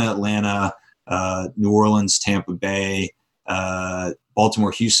 Carolina, Atlanta, New Orleans, Tampa Bay,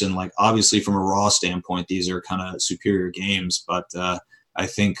 Baltimore, Houston, obviously from a raw standpoint, these are kind of superior games, but I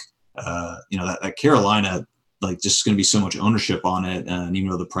think, that Carolina, just going to be so much ownership on it. And even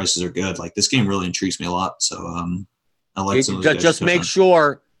though the prices are good, this game really intrigues me a lot. So I like some of those guys. Just make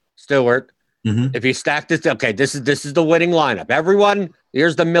sure, Stuart, if you stack this, okay, this is the winning lineup. Everyone,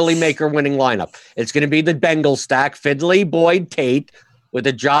 here's the Millie Maker winning lineup. It's going to be the Bengals stack, Finley, Boyd, Tate, with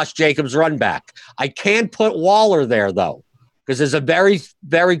a Josh Jacobs run back. I can't put Waller there, though, because there's a very,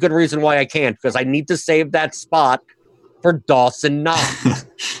 very good reason why I can't, because I need to save that spot for Dawson Knox.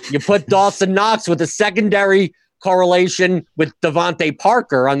 You put Dawson Knox with a secondary correlation with Devontae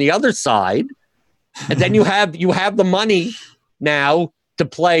Parker on the other side, and then you have the money now to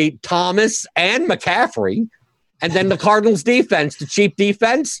play Thomas and McCaffrey, and then the Cardinals defense, the cheap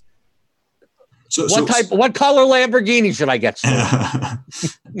defense. What color Lamborghini should I get?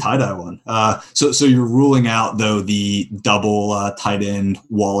 Tie-dye one. So you're ruling out though the double tight end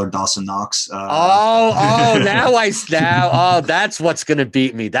Waller Dawson Knox. That's what's going to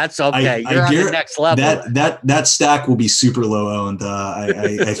beat me. That's okay. You're on the next level. That stack will be super low owned.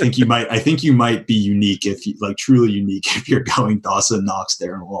 I think you might be unique if you truly unique if you're going Dawson Knox,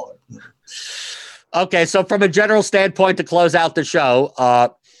 Darren Waller. Okay, so from a general standpoint to close out the show,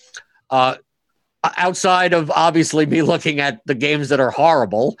 outside of obviously me looking at the games that are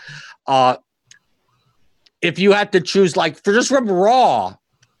horrible, if you had to choose, like, for just from raw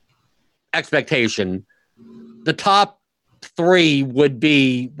expectation, the top three would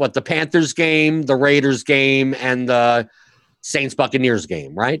be what, the Panthers game, the Raiders game, and the Saints Buccaneers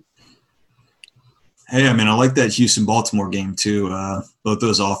game, right? Hey, I mean, I like that Houston-Baltimore game too. Both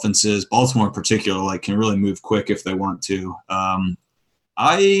those offenses, Baltimore in particular, like, can really move quick if they want to. I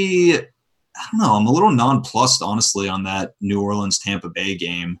don't know. I'm a little nonplussed, honestly, on that New Orleans-Tampa Bay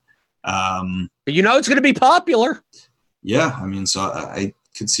game. You know it's going to be popular. Yeah, I mean, so I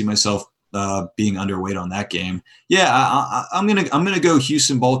could see myself being underweight on that game. Yeah, I'm gonna go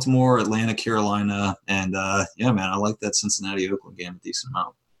Houston, Baltimore, Atlanta, Carolina, and yeah, man, I like that Cincinnati, Oakland game a decent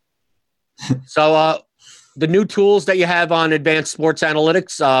amount. So the new tools that you have on Advanced Sports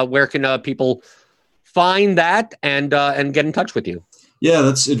Analytics, where can people find that and get in touch with you? Yeah,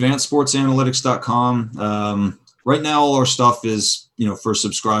 that's advancedsportsanalytics.com. Right now, all our stuff is, for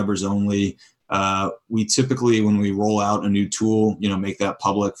subscribers only. We typically, when we roll out a new tool, make that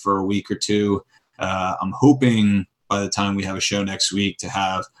public for a week or two. I'm hoping by the time we have a show next week to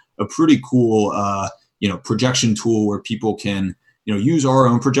have a pretty cool, projection tool where people can, use our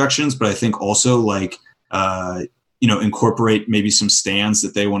own projections, but I think also incorporate maybe some stands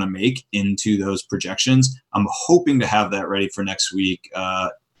that they want to make into those projections. I'm hoping to have that ready for next week,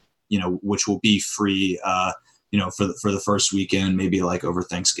 which will be free, for the first weekend, maybe like over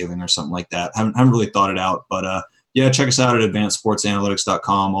Thanksgiving or something like that. Haven't really thought it out, but yeah, check us out at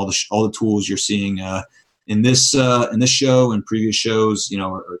advancedsportsanalytics.com. All the tools you're seeing in this show and previous shows,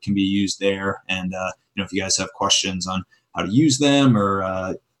 can be used there. And if you guys have questions on how to use them or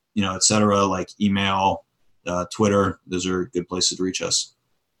et cetera, like email, Twitter, those are good places to reach us.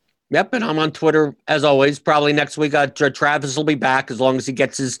 Yep, and I'm on Twitter as always. Probably next week, Travis will be back as long as he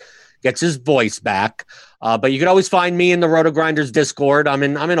gets his voice back. But you can always find me in the Roto Grinders Discord. I'm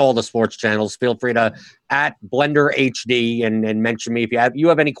in all the sports channels. Feel free to @Blender HD and mention me if you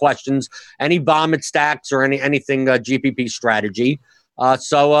have any questions, any vomit stacks or anything GPP strategy.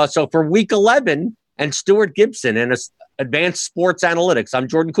 So for week 11 and Stuart Gibson and Advanced Sports Analytics, I'm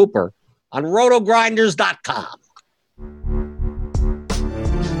Jordan Cooper on rotogrinders.com.